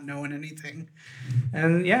ocean, not knowing anything?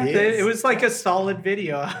 And yeah, it was like a solid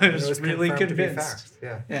video. I was really convinced.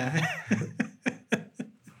 Yeah.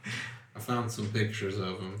 I found some pictures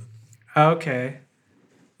of him. Okay.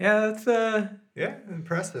 Yeah, that's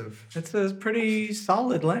impressive. It's a pretty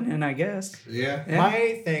solid Lennon, I guess. Yeah.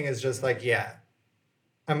 My thing is just like,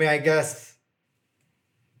 I mean, I guess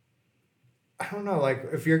I don't know, like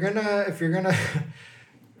if you're gonna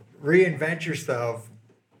reinvent yourself,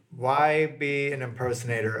 why be an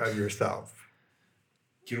impersonator of yourself?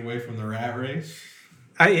 Get away from the rat race.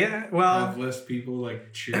 Have less people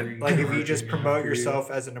like cheering. Like if you just promote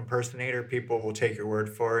yourself as an impersonator, people will take your word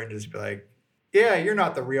for it and just be like, yeah, you're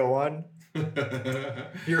not the real one.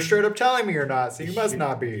 You're straight up telling me you're not, so you must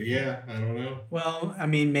not be. Yeah, I don't know. Well, I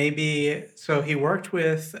mean, maybe. So he worked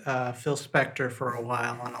with Phil Spector for a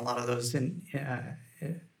while on a lot of those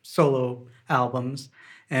solo albums.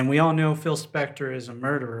 And we all know Phil Spector is a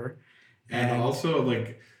murderer. And also,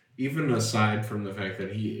 like, even aside from the fact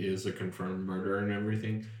that he is a confirmed murderer and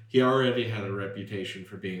everything, he already had a reputation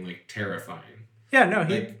for being, like, terrifying. Yeah, no,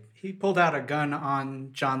 he pulled out a gun on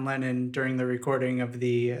John Lennon during the recording of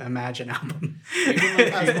the Imagine album.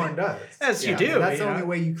 As one does. Yes, you do. That's the only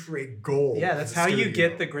way you create gold. Yeah, that's how you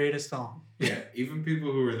get the greatest song. Yeah, even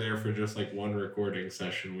people who were there for just like one recording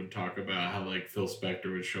session would talk about how like Phil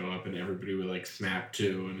Spector would show up and everybody would like snap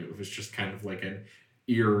to, and it was just kind of like an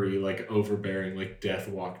eerie, like overbearing, like death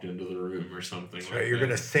walked into the room or something. Right, you're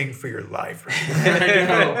gonna sing for your life. Right? I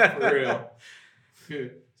know, for real.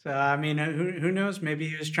 So, I mean, who knows? Maybe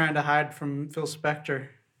he was trying to hide from Phil Spector.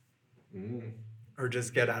 Or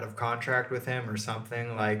just get out of contract with him or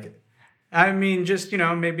something. Like, I mean, just,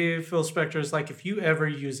 maybe Phil Spector is like, if you ever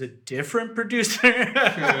use a different producer,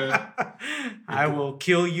 I will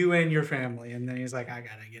kill you and your family. And then he's like, I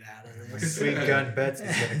got to get out of this. Sweet Gun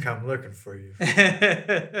Betsy's going to come looking for you.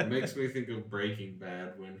 It makes me think of Breaking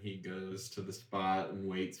Bad when he goes to the spot and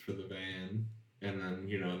waits for the van. And then,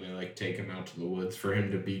 they like take him out to the woods for him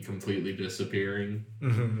to be completely disappearing.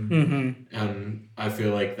 Mm-hmm. Mm-hmm. And I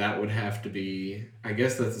feel like that would have to be, I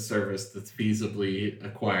guess that's a service that's feasibly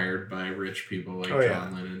acquired by rich people like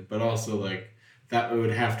John Lennon. But also like that would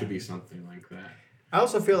have to be something like that. I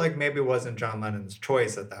also feel like maybe it wasn't John Lennon's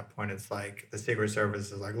choice at that point. It's like the Secret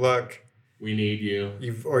Service is like, look. We need you.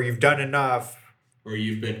 You've done enough. Or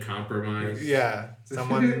you've been compromised. Yeah.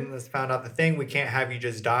 Someone has found out the thing. We can't have you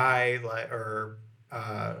just die,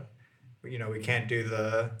 we can't do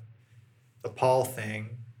the Paul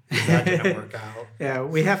thing. That didn't work out. Yeah,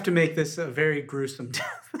 we have to make this a very gruesome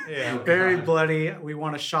death. Yeah. Very bloody. We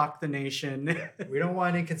want to shock the nation. We don't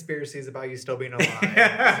want any conspiracies about you still being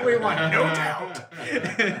alive. We want no doubt.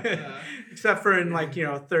 Except for in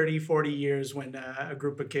 30, 40 years when a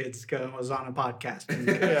group of kids was on a podcast.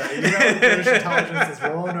 Yeah, British intelligence is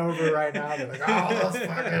rolling over right now. They're like, oh, those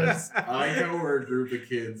fuckers. I like how we're a group of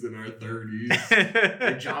kids in our 30s.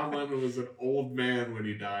 And John Lennon was an old man when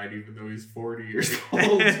he died, even though he's 40 years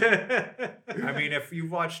old. I mean, if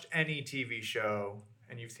you've watched any TV show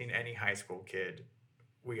and you've seen any high school kid,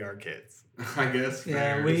 we are kids. I guess.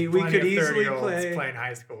 Yeah, fair. we could easily play playing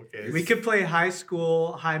high school kids. We could play High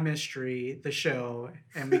School High Mystery, the show,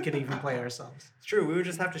 and we could even play ourselves. It's true. We would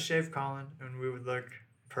just have to shave Colin, and we would look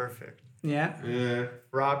perfect. Yeah.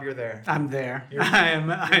 Rob, you're there. I'm there. Your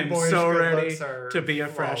I'm boyish so good ready looks are to be a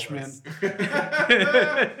flawless. freshman.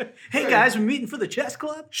 Hey guys, we're meeting for the chess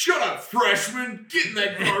club. Shut up, freshman! Get in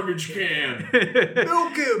that garbage can!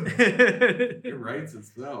 Milk him! It writes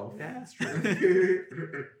itself. Yeah, that's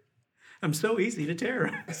true. I'm so easy to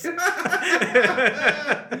terrorize.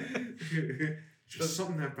 Just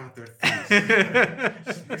something about their face.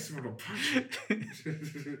 Just makes them want to punch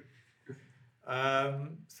it.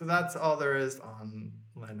 So that's all there is on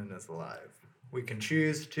Lennon is Alive. We can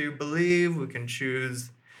choose to believe, we can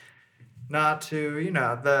choose not to.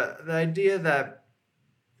 The idea that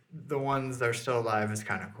the ones that are still alive is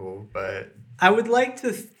kind of cool, but I would like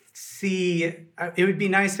to see, it would be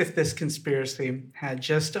nice if this conspiracy had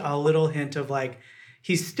just a little hint of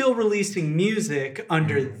he's still releasing music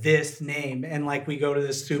under this name, and we go to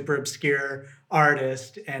this super obscure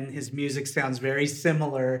artist and his music sounds very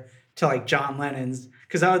similar to John Lennon's,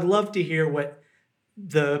 because I would love to hear what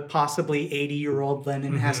the possibly 80-year-old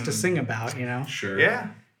Lennon has to sing about, Sure.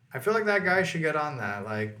 yeah, I feel like that guy should get on that.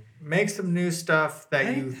 Make some new stuff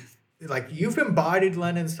that you've embodied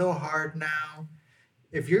Lennon so hard now.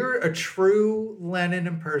 If you're a true Lennon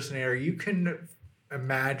impersonator, you can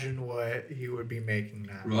imagine what he would be making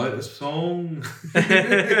now. Write a song. Do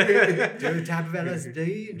a type of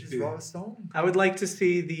LSD and just write a song. I would like to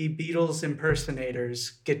see the Beatles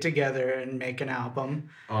impersonators get together and make an album.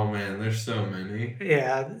 Oh man, there's so many.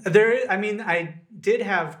 Yeah, I did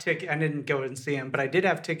have tickets. I didn't go and see them, but I did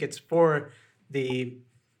have tickets for the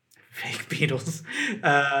fake Beatles,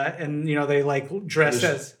 and they dress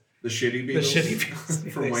as the shitty Beatles. the shitty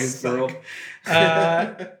Beatles From They Wayne's suck. World.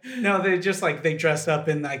 No, they just they dress up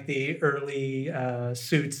in the early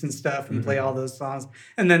suits and stuff and play all those songs,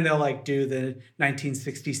 and then they'll do the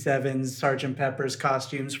 1967 Sgt. Pepper's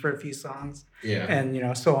costumes for a few songs, Yeah.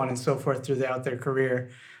 and so on and so forth throughout their career.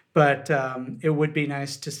 But it would be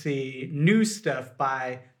nice to see new stuff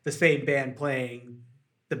by the same band playing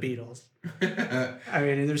the Beatles. I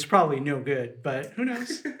mean, there's probably no good, but who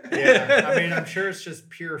knows? Yeah, I'm sure it's just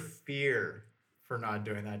pure fear for not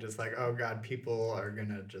doing that. Just oh God, people are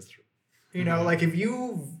gonna just,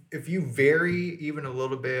 if you vary even a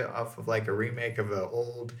little bit off of a remake of an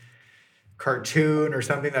old cartoon or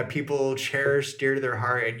something that people cherish dear to their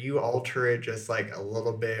heart, and you alter it just a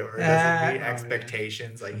little bit, or it doesn't meet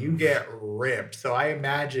expectations, you get ripped. So I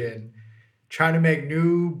imagine trying to make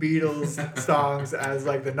new Beatles songs as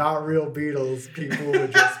the not real Beatles, people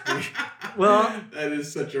would just be. Well, that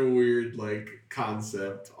is such a weird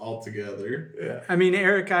concept altogether. Yeah. I mean,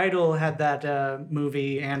 Eric Idle had that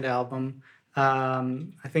movie and album.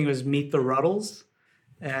 I think it was Meet the Ruddles,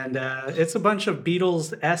 and it's a bunch of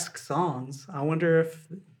Beatles-esque songs. I wonder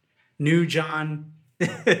if new John,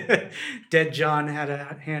 dead John, had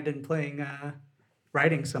a hand in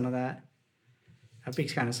writing some of that. That'd be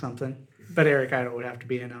kind of something. But Eric Idle would have to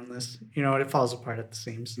be in on this. You know what? It falls apart at the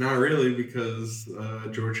seams. Not really, because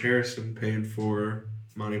George Harrison paid for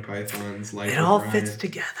Monty Python's Life It of all Brian. fits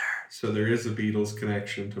together. So there is a Beatles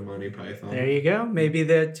connection to Monty Python. There you go. Maybe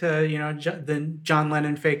that, then John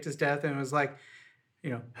Lennon faked his death and was like,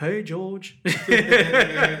 hey, George.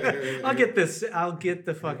 I'll get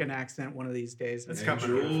the fucking accent one of these days. It's Hey, coming.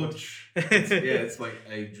 George. It's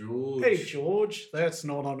hey, George. Hey, George, that's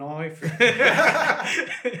not a knife.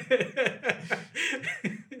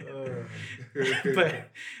 But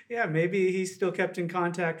yeah, maybe he still kept in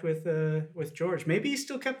contact with George. Maybe he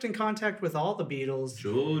still kept in contact with all the Beatles.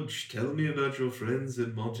 George, tell me about your friends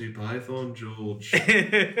in Monty Python, George.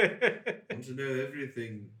 I want to know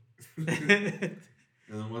everything.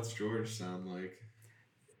 And then what's George sound like?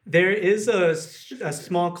 There is a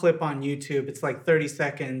small clip on YouTube. It's 30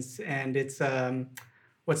 seconds, and it's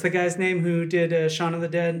what's the guy's name who did Shaun of the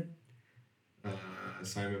Dead?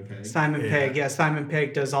 Simon Pegg. Simon Pegg. Yeah, Simon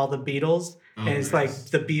Pegg does all the Beatles, and it's nice.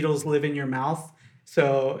 the Beatles live in your mouth.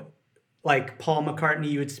 So, Paul McCartney,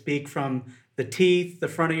 you would speak from the teeth, the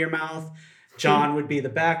front of your mouth. John would be the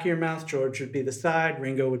back of your mouth, George would be the side,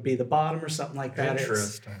 Ringo would be the bottom or something like that.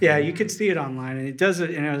 Interesting. Yeah, you could see it online, and it does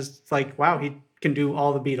it, and it was like, wow, he can do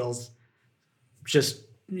all the Beatles, just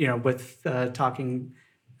with talking,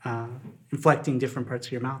 inflecting different parts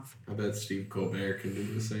of your mouth. I bet Steve Colbert can do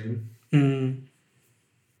the same.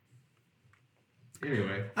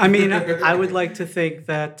 Anyway, I mean, I would like to think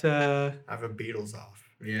that I have a Beatles off.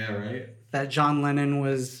 yeah, right. that John Lennon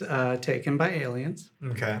was taken by aliens.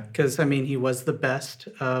 Okay. Because, I mean, he was the best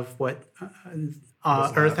of what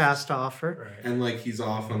Earth has to offer. Right. And like he's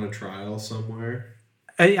off on a trial somewhere.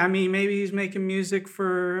 I mean, maybe he's making music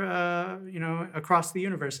for, across the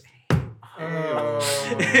universe. I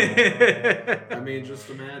mean, just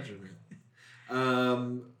imagine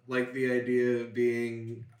it. Like the idea of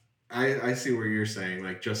being... I see what you're saying.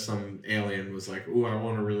 Like, just some alien was like, "Ooh, I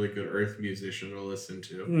want a really good Earth musician to listen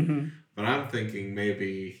to." Mm-hmm. But I'm thinking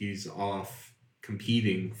maybe he's off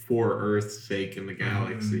competing for Earth's sake in the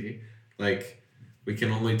galaxy. Like, we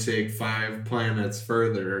can only take 5 planets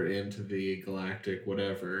further into the galactic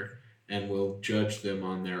whatever, and we'll judge them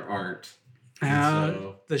on their art.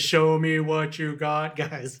 The show me what you got,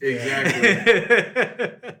 guys.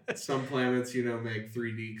 Exactly. Some planets, make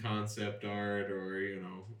 3D concept art, or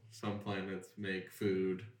some planets make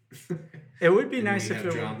food. It would be And nice we if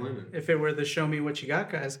have John Lennon. it were the show me what you got,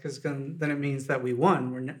 guys, because then it means that we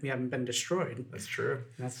won. We haven't been destroyed. That's true.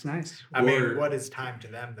 That's nice. I mean, what is time to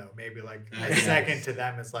them though? Maybe like a second to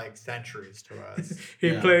them is like centuries to us.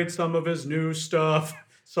 He played some of his new stuff.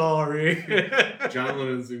 Sorry. John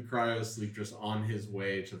Lennon's in cryo sleep, just on his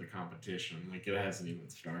way to the competition. Like, it hasn't even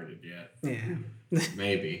started yet. Yeah.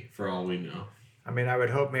 Maybe, for all we know. I mean, I would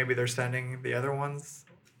hope maybe they're sending the other ones.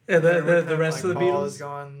 The rest of the Paul Beatles. is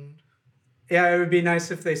going. Yeah, it would be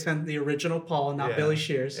nice if they sent the original Paul, not Billy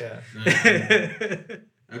Shears. Yeah.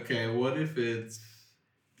 Okay, what if it's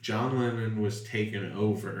John Lennon was taken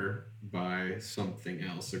over by something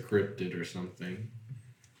else, a cryptid or something,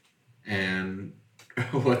 and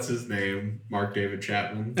what's his name? Mark David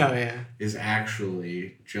Chapman. Oh, yeah. Is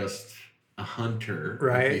actually just a hunter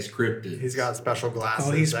Right. of these cryptids. He's got special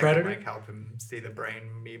glasses he's that Predator? can like help him see the brain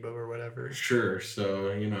amoeba or whatever. Sure,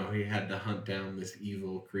 so, he had to hunt down this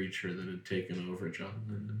evil creature that had taken over John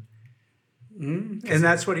Lennon. And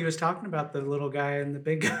that's what he was talking about, the little guy and the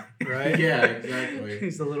big guy. Right? Yeah, exactly.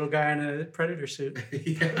 He's the little guy in a Predator suit.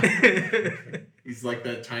 Yeah. He's like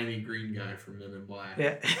that tiny green guy from Men in Black.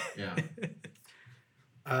 Yeah. Yeah.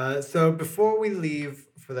 So before we leave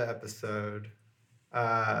for the episode,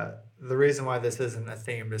 the reason why this isn't a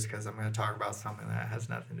theme is because I'm going to talk about something that has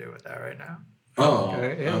nothing to do with that right now. Oh,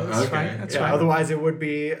 Okay, yeah, that's fine, that's fine. Otherwise, it would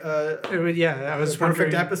be I was a perfect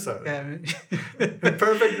wondering- episode. Yeah. A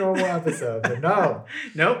perfect normal episode, but no.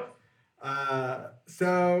 Nope.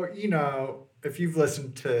 So, if you've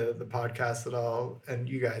listened to the podcast at all, and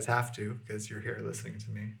you guys have to because you're here listening to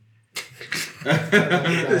me.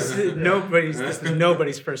 This is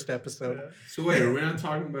nobody's first episode. So wait, are we not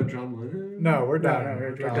talking about John Lennon? No, we're done. No,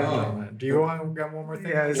 we're done. done. Do you want to get one more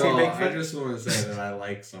thing? Yeah, is he Well, Bigfoot? I just want to say that I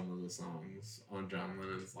like some of the songs on John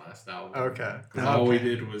Lennon's last album. Okay. Because all we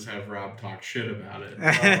did was have Rob talk shit about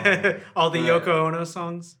it. All the Yoko Ono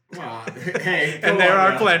songs. Well, hey, And come there on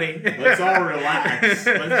are now. plenty. Let's all relax.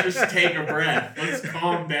 Let's just take a breath. Let's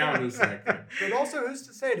calm down a second. But also, who's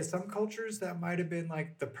to say? To some cultures, that might have been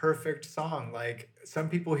like the perfect song. Like some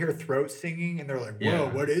people hear throat singing and they're like, "Whoa,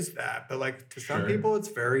 Yeah. what is that?" But like to some Sure. people, it's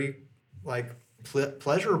very like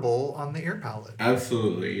pleasurable on the ear palate.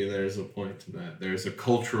 Absolutely, there's a point to that. There's a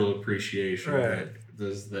cultural appreciation Right. that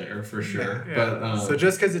is there for sure. Yeah. But So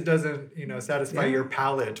just because it doesn't, satisfy Yeah. your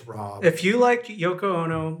palate, Rob. If you like Yoko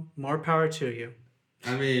Ono, more power to you.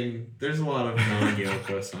 I mean, there's a lot of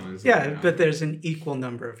non-Yoko songs. Yeah, but there's an equal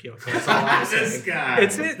number of Yoko. That's all I'm This saying. guy.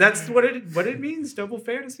 It's it. That's what it means. Double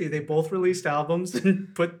fantasy. They both released albums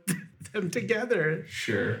and put them together.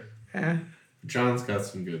 Sure. Yeah, John's got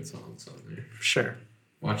some good songs on there. sure.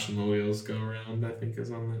 Watching the Wheels Go Round, I think, is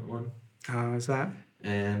on that one. Oh, is that?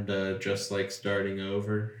 And Just Like Starting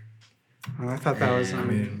Over. Oh, I thought that was.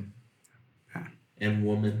 And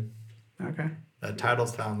Woman. Okay. That title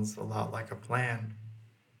sounds a lot like a plan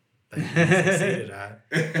that you succeeded at.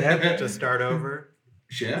 Yeah. To start over.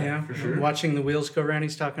 Yeah, Yeah. for sure. Watching the wheels go round.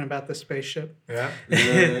 He's talking about the spaceship. Yeah.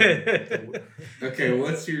 Okay,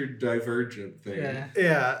 what's your divergent thing? Yeah.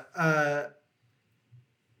 Yeah.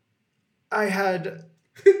 I had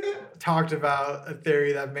talked about a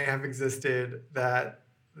theory that may have existed that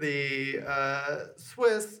the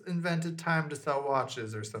Swiss invented time to sell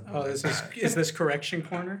watches or something. Oh, like is this correction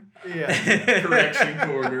corner? Yeah. Correction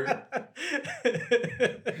corner.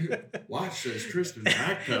 Watch this, Tristan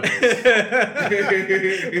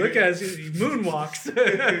backpedals. Look as he moonwalks.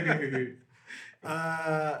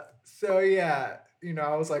 So yeah,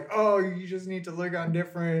 I was like, oh, you just need to look on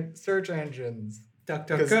different search engines.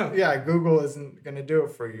 DuckDuckGo. Yeah, Google isn't gonna do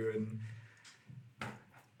it for you, and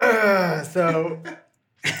so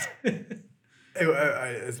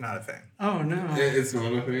it's not a thing. Oh no. It's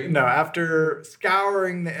not a thing. No, after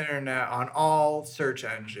scouring the internet on all search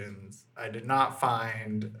engines, I did not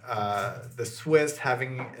find the Swiss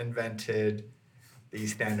having invented the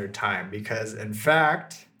standard time because, in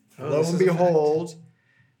fact, lo and behold,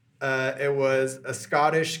 it was a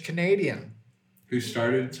Scottish Canadian Who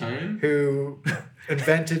started time? who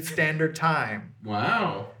invented standard time.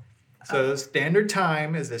 Wow. So standard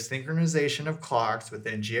time is a synchronization of clocks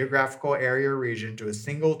within geographical area or region to a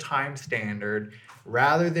single time standard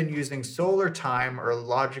rather than using solar time or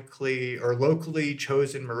locally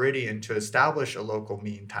chosen meridian to establish a local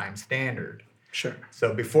mean time standard. Sure.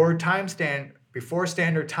 So before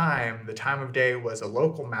standard time, the time of day was a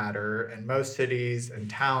local matter, and most cities and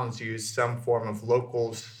towns used some form of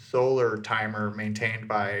local solar timer maintained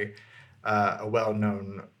by a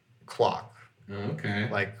well-known clock, Okay.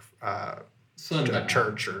 like a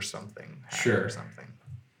church or something. Sure. Or something.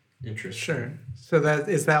 Interesting. Sure. So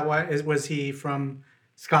was he from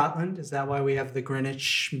Scotland? Is that why we have the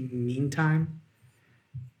Greenwich Mean Time?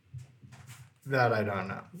 That I don't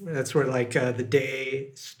know. That's where the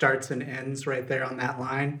day starts and ends right there on that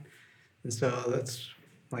line. And so that's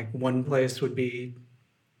like one place would be,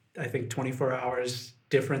 I think, 24 hours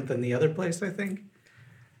different than the other place, I think.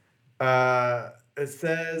 It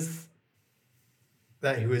says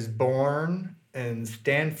that he was born in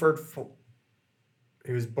Stanford.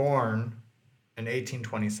 He was born in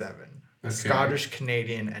 1827. A Okay. Scottish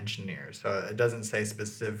Canadian engineer. So it doesn't say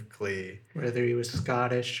specifically Whether he was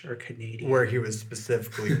Scottish or Canadian. where he was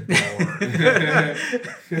specifically born.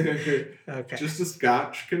 Okay. Just a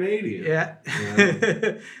Scotch Canadian. Yeah.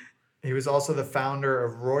 He was also the founder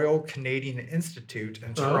of Royal Canadian Institute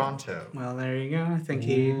in Toronto. Well, there you go. I think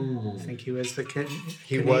he was the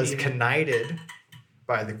He was knighted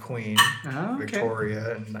by the Queen Oh, okay.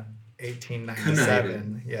 Victoria in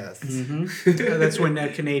 1897. Yes. Mm-hmm. That's when a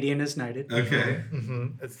Canadian is knighted. Okay.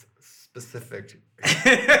 It's specific.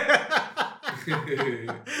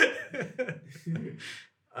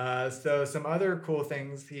 So some other cool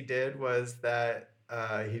things he did was that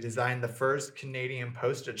he designed the first Canadian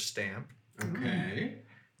postage stamp. Okay.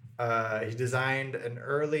 He designed an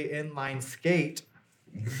early inline skate.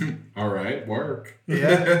 All right, work.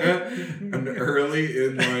 Yeah. An early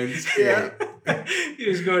inline skate. Yeah. He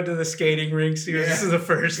was going to the skating rinks. He was the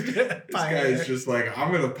first. This guy's just like,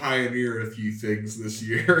 I'm going to pioneer a few things this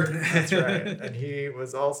year. That's right. And he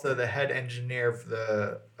was also the head engineer for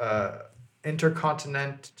the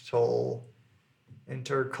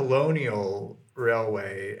Intercolonial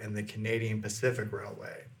Railway and the Canadian Pacific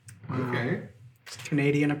Railway. Okay. It's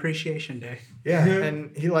Canadian Appreciation Day. Yeah,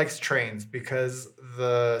 and he likes trains because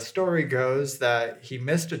the story goes that he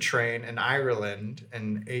missed a train in Ireland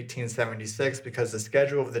in 1876 because the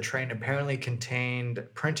schedule of the train apparently contained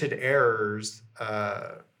printed errors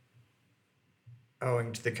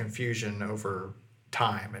owing to the confusion over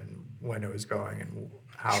time and when it was going and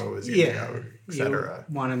how it was going to go, etc.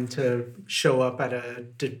 You want him to show up at a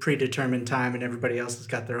predetermined time and everybody else has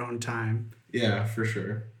got their own time. Yeah, for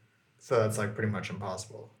sure. So that's like pretty much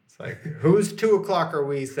impossible. It's like, whose 2 o'clock are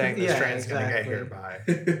we saying this train's going to get here by?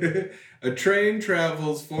 A train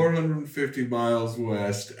travels 450 miles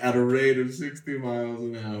west at a rate of 60 miles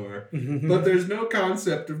an hour, but there's no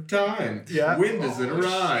concept of time. Yeah. When does it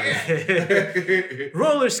arrive?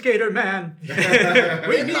 Roller skater man.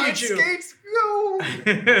 We need you. Skates go.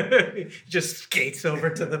 Just skates over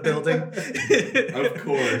to the building. Of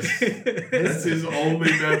course. That's his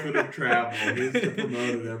only method of travel. He's to promote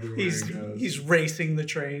it everywhere he goes. He's racing the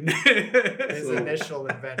train. His initial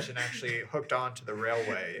invention actually hooked onto the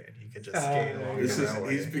railway and he could just skate along the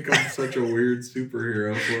railway. He's become such a weird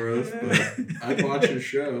superhero for us, but I'd watch his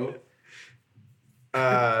show.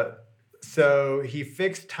 So he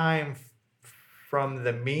fixed time from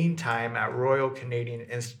the mean time at Royal Canadian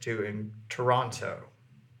Institute in Toronto.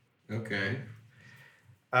 Okay.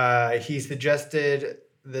 He suggested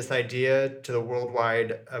this idea to the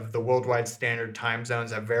worldwide standard time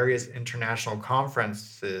zones at various international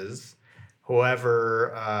conferences.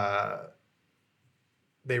 However,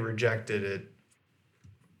 they rejected it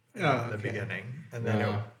the beginning. And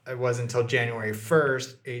then it wasn't until January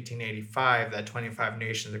 1st, 1885, that 25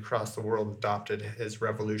 nations across the world adopted his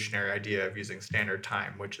revolutionary idea of using standard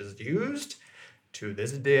time, which is used to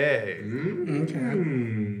this day.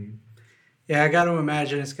 Okay. Yeah, I got to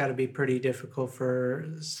imagine it's got to be pretty difficult for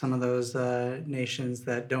some of those nations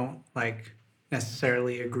that don't like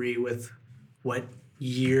necessarily agree with what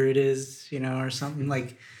year it is, or something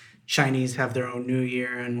like Chinese have their own New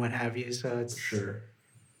Year and what have you. So it's Sure.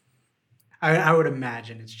 I would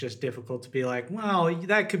imagine it's just difficult to be like, well,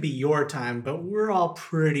 that could be your time, but we're all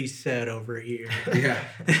pretty set over here. Yeah.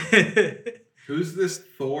 Who's this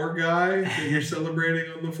Thor guy that you're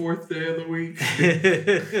celebrating on the 4th day of the week?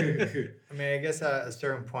 I mean, I guess at a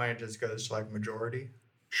certain point, it just goes to like majority.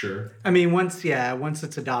 Sure. I mean, once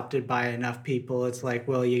it's adopted by enough people, it's like,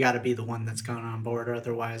 well, you got to be the one that's gone on board, or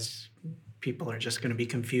otherwise people are just going to be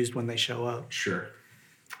confused when they show up. Sure.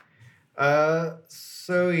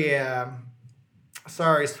 So yeah,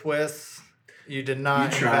 sorry, Swiss, you did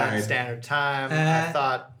not invent standard time. I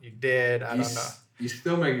thought you did. I don't know. You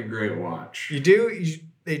still make a great watch. You do.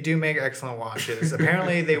 They do make excellent watches.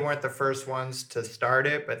 Apparently, they weren't the first ones to start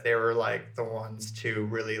it, but they were like the ones to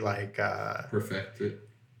really like perfect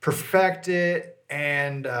it,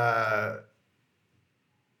 and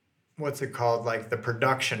what's it called? Like the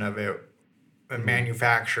production of it, the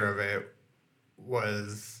manufacture of it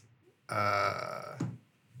was.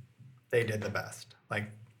 They did the best.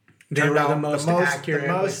 Like they were the most accurate, the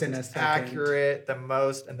most within a second. accurate, the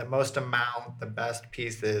most amount, the best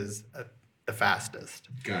pieces, the fastest.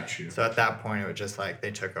 Got you. So at that point, it was just like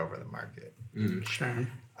they took over the market. Sure.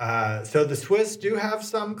 So the Swiss do have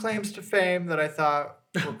some claims to fame that I thought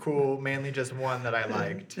were cool. Mainly just one that I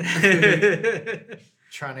liked.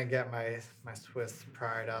 Trying to get my Swiss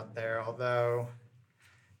pride out there, although.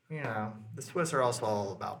 The Swiss are also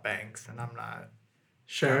all about banks, and I'm not.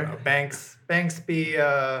 Sure. Banks be.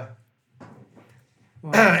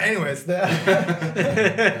 Anyways,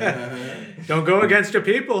 don't go against your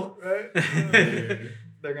people. Right?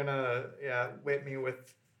 They're gonna whip me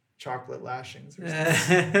with chocolate lashings. Or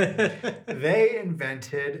something. They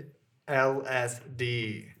invented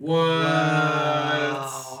LSD. What?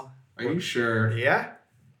 Wow. Are you sure? Yeah.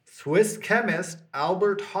 Swiss chemist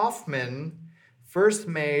Albert Hofmann first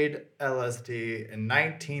made LSD in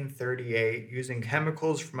 1938 using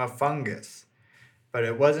chemicals from a fungus. But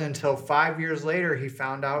it wasn't until 5 years later he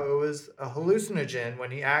found out it was a hallucinogen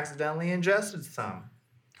when he accidentally ingested some.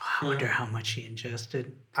 I wonder how much he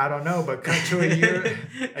ingested. I don't know, but cut to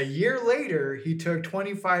a year later, he took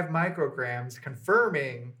 25 micrograms,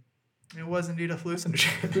 confirming it was indeed a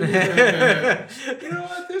hallucinogen. You know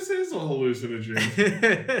what? This is a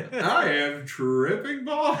hallucinogen. I am tripping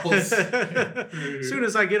balls. As soon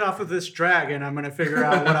as I get off of this dragon, I'm going to figure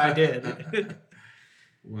out what I did.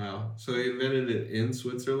 Wow. So he invented it in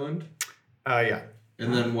Switzerland? Yeah.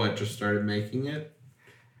 And then what? Just started making it?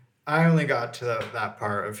 I only got to that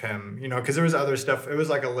part of him, because there was other stuff. It was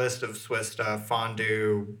like a list of Swiss stuff,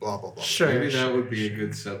 fondue, blah, blah, blah. Sure. Maybe that would be a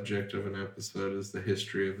good subject of an episode, is the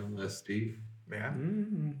history of LSD. Yeah.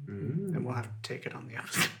 Then we'll have to take it on the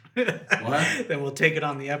episode. What? Then we'll take it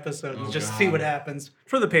on the episode and just see what happens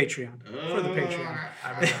for the Patreon.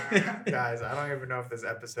 Guys, I don't even know if this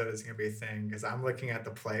episode is going to be a thing because I'm looking at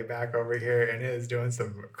the playback over here and it is doing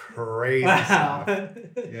some crazy stuff.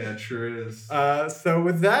 Yeah, it sure is. So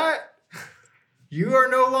with that, you are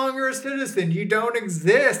no longer a citizen. You don't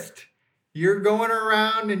exist. You're going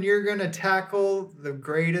around and you're going to tackle the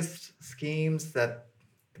greatest schemes that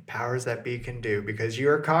powers that be can do because you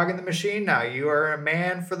are a cog in the machine now. You are a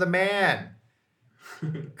man for the man.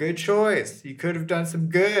 Good choice. You could have done some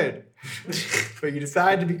good, but you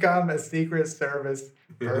decided to become a Secret Service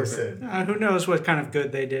person. Who knows what kind of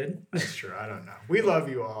good they did? That's true. I don't know. We love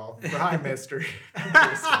you all for High Mystery.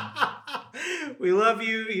 We love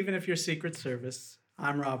you even if you're Secret Service.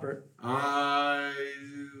 I'm Robert.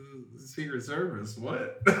 Secret Service.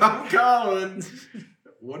 What? I'm Colin.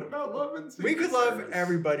 What about love and Secret We could love Service?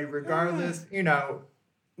 Everybody regardless.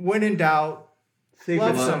 When in doubt,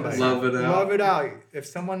 love somebody. Love it out. Love it out. If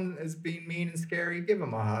someone is being mean and scary, give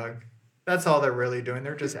them a hug. That's all they're really doing.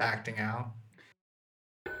 They're just acting out.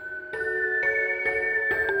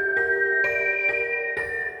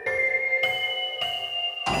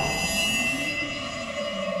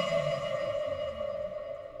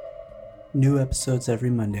 New episodes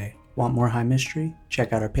every Monday. Want more High Mystery?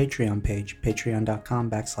 Check out our Patreon page,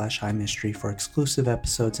 patreon.com/High Mystery for exclusive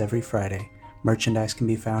episodes every Friday. Merchandise can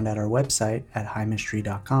be found at our website at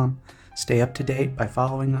highmystery.com. Stay up to date by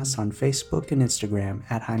following us on Facebook and Instagram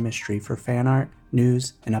at High Mystery for fan art,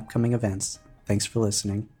 news, and upcoming events. Thanks for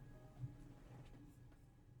listening.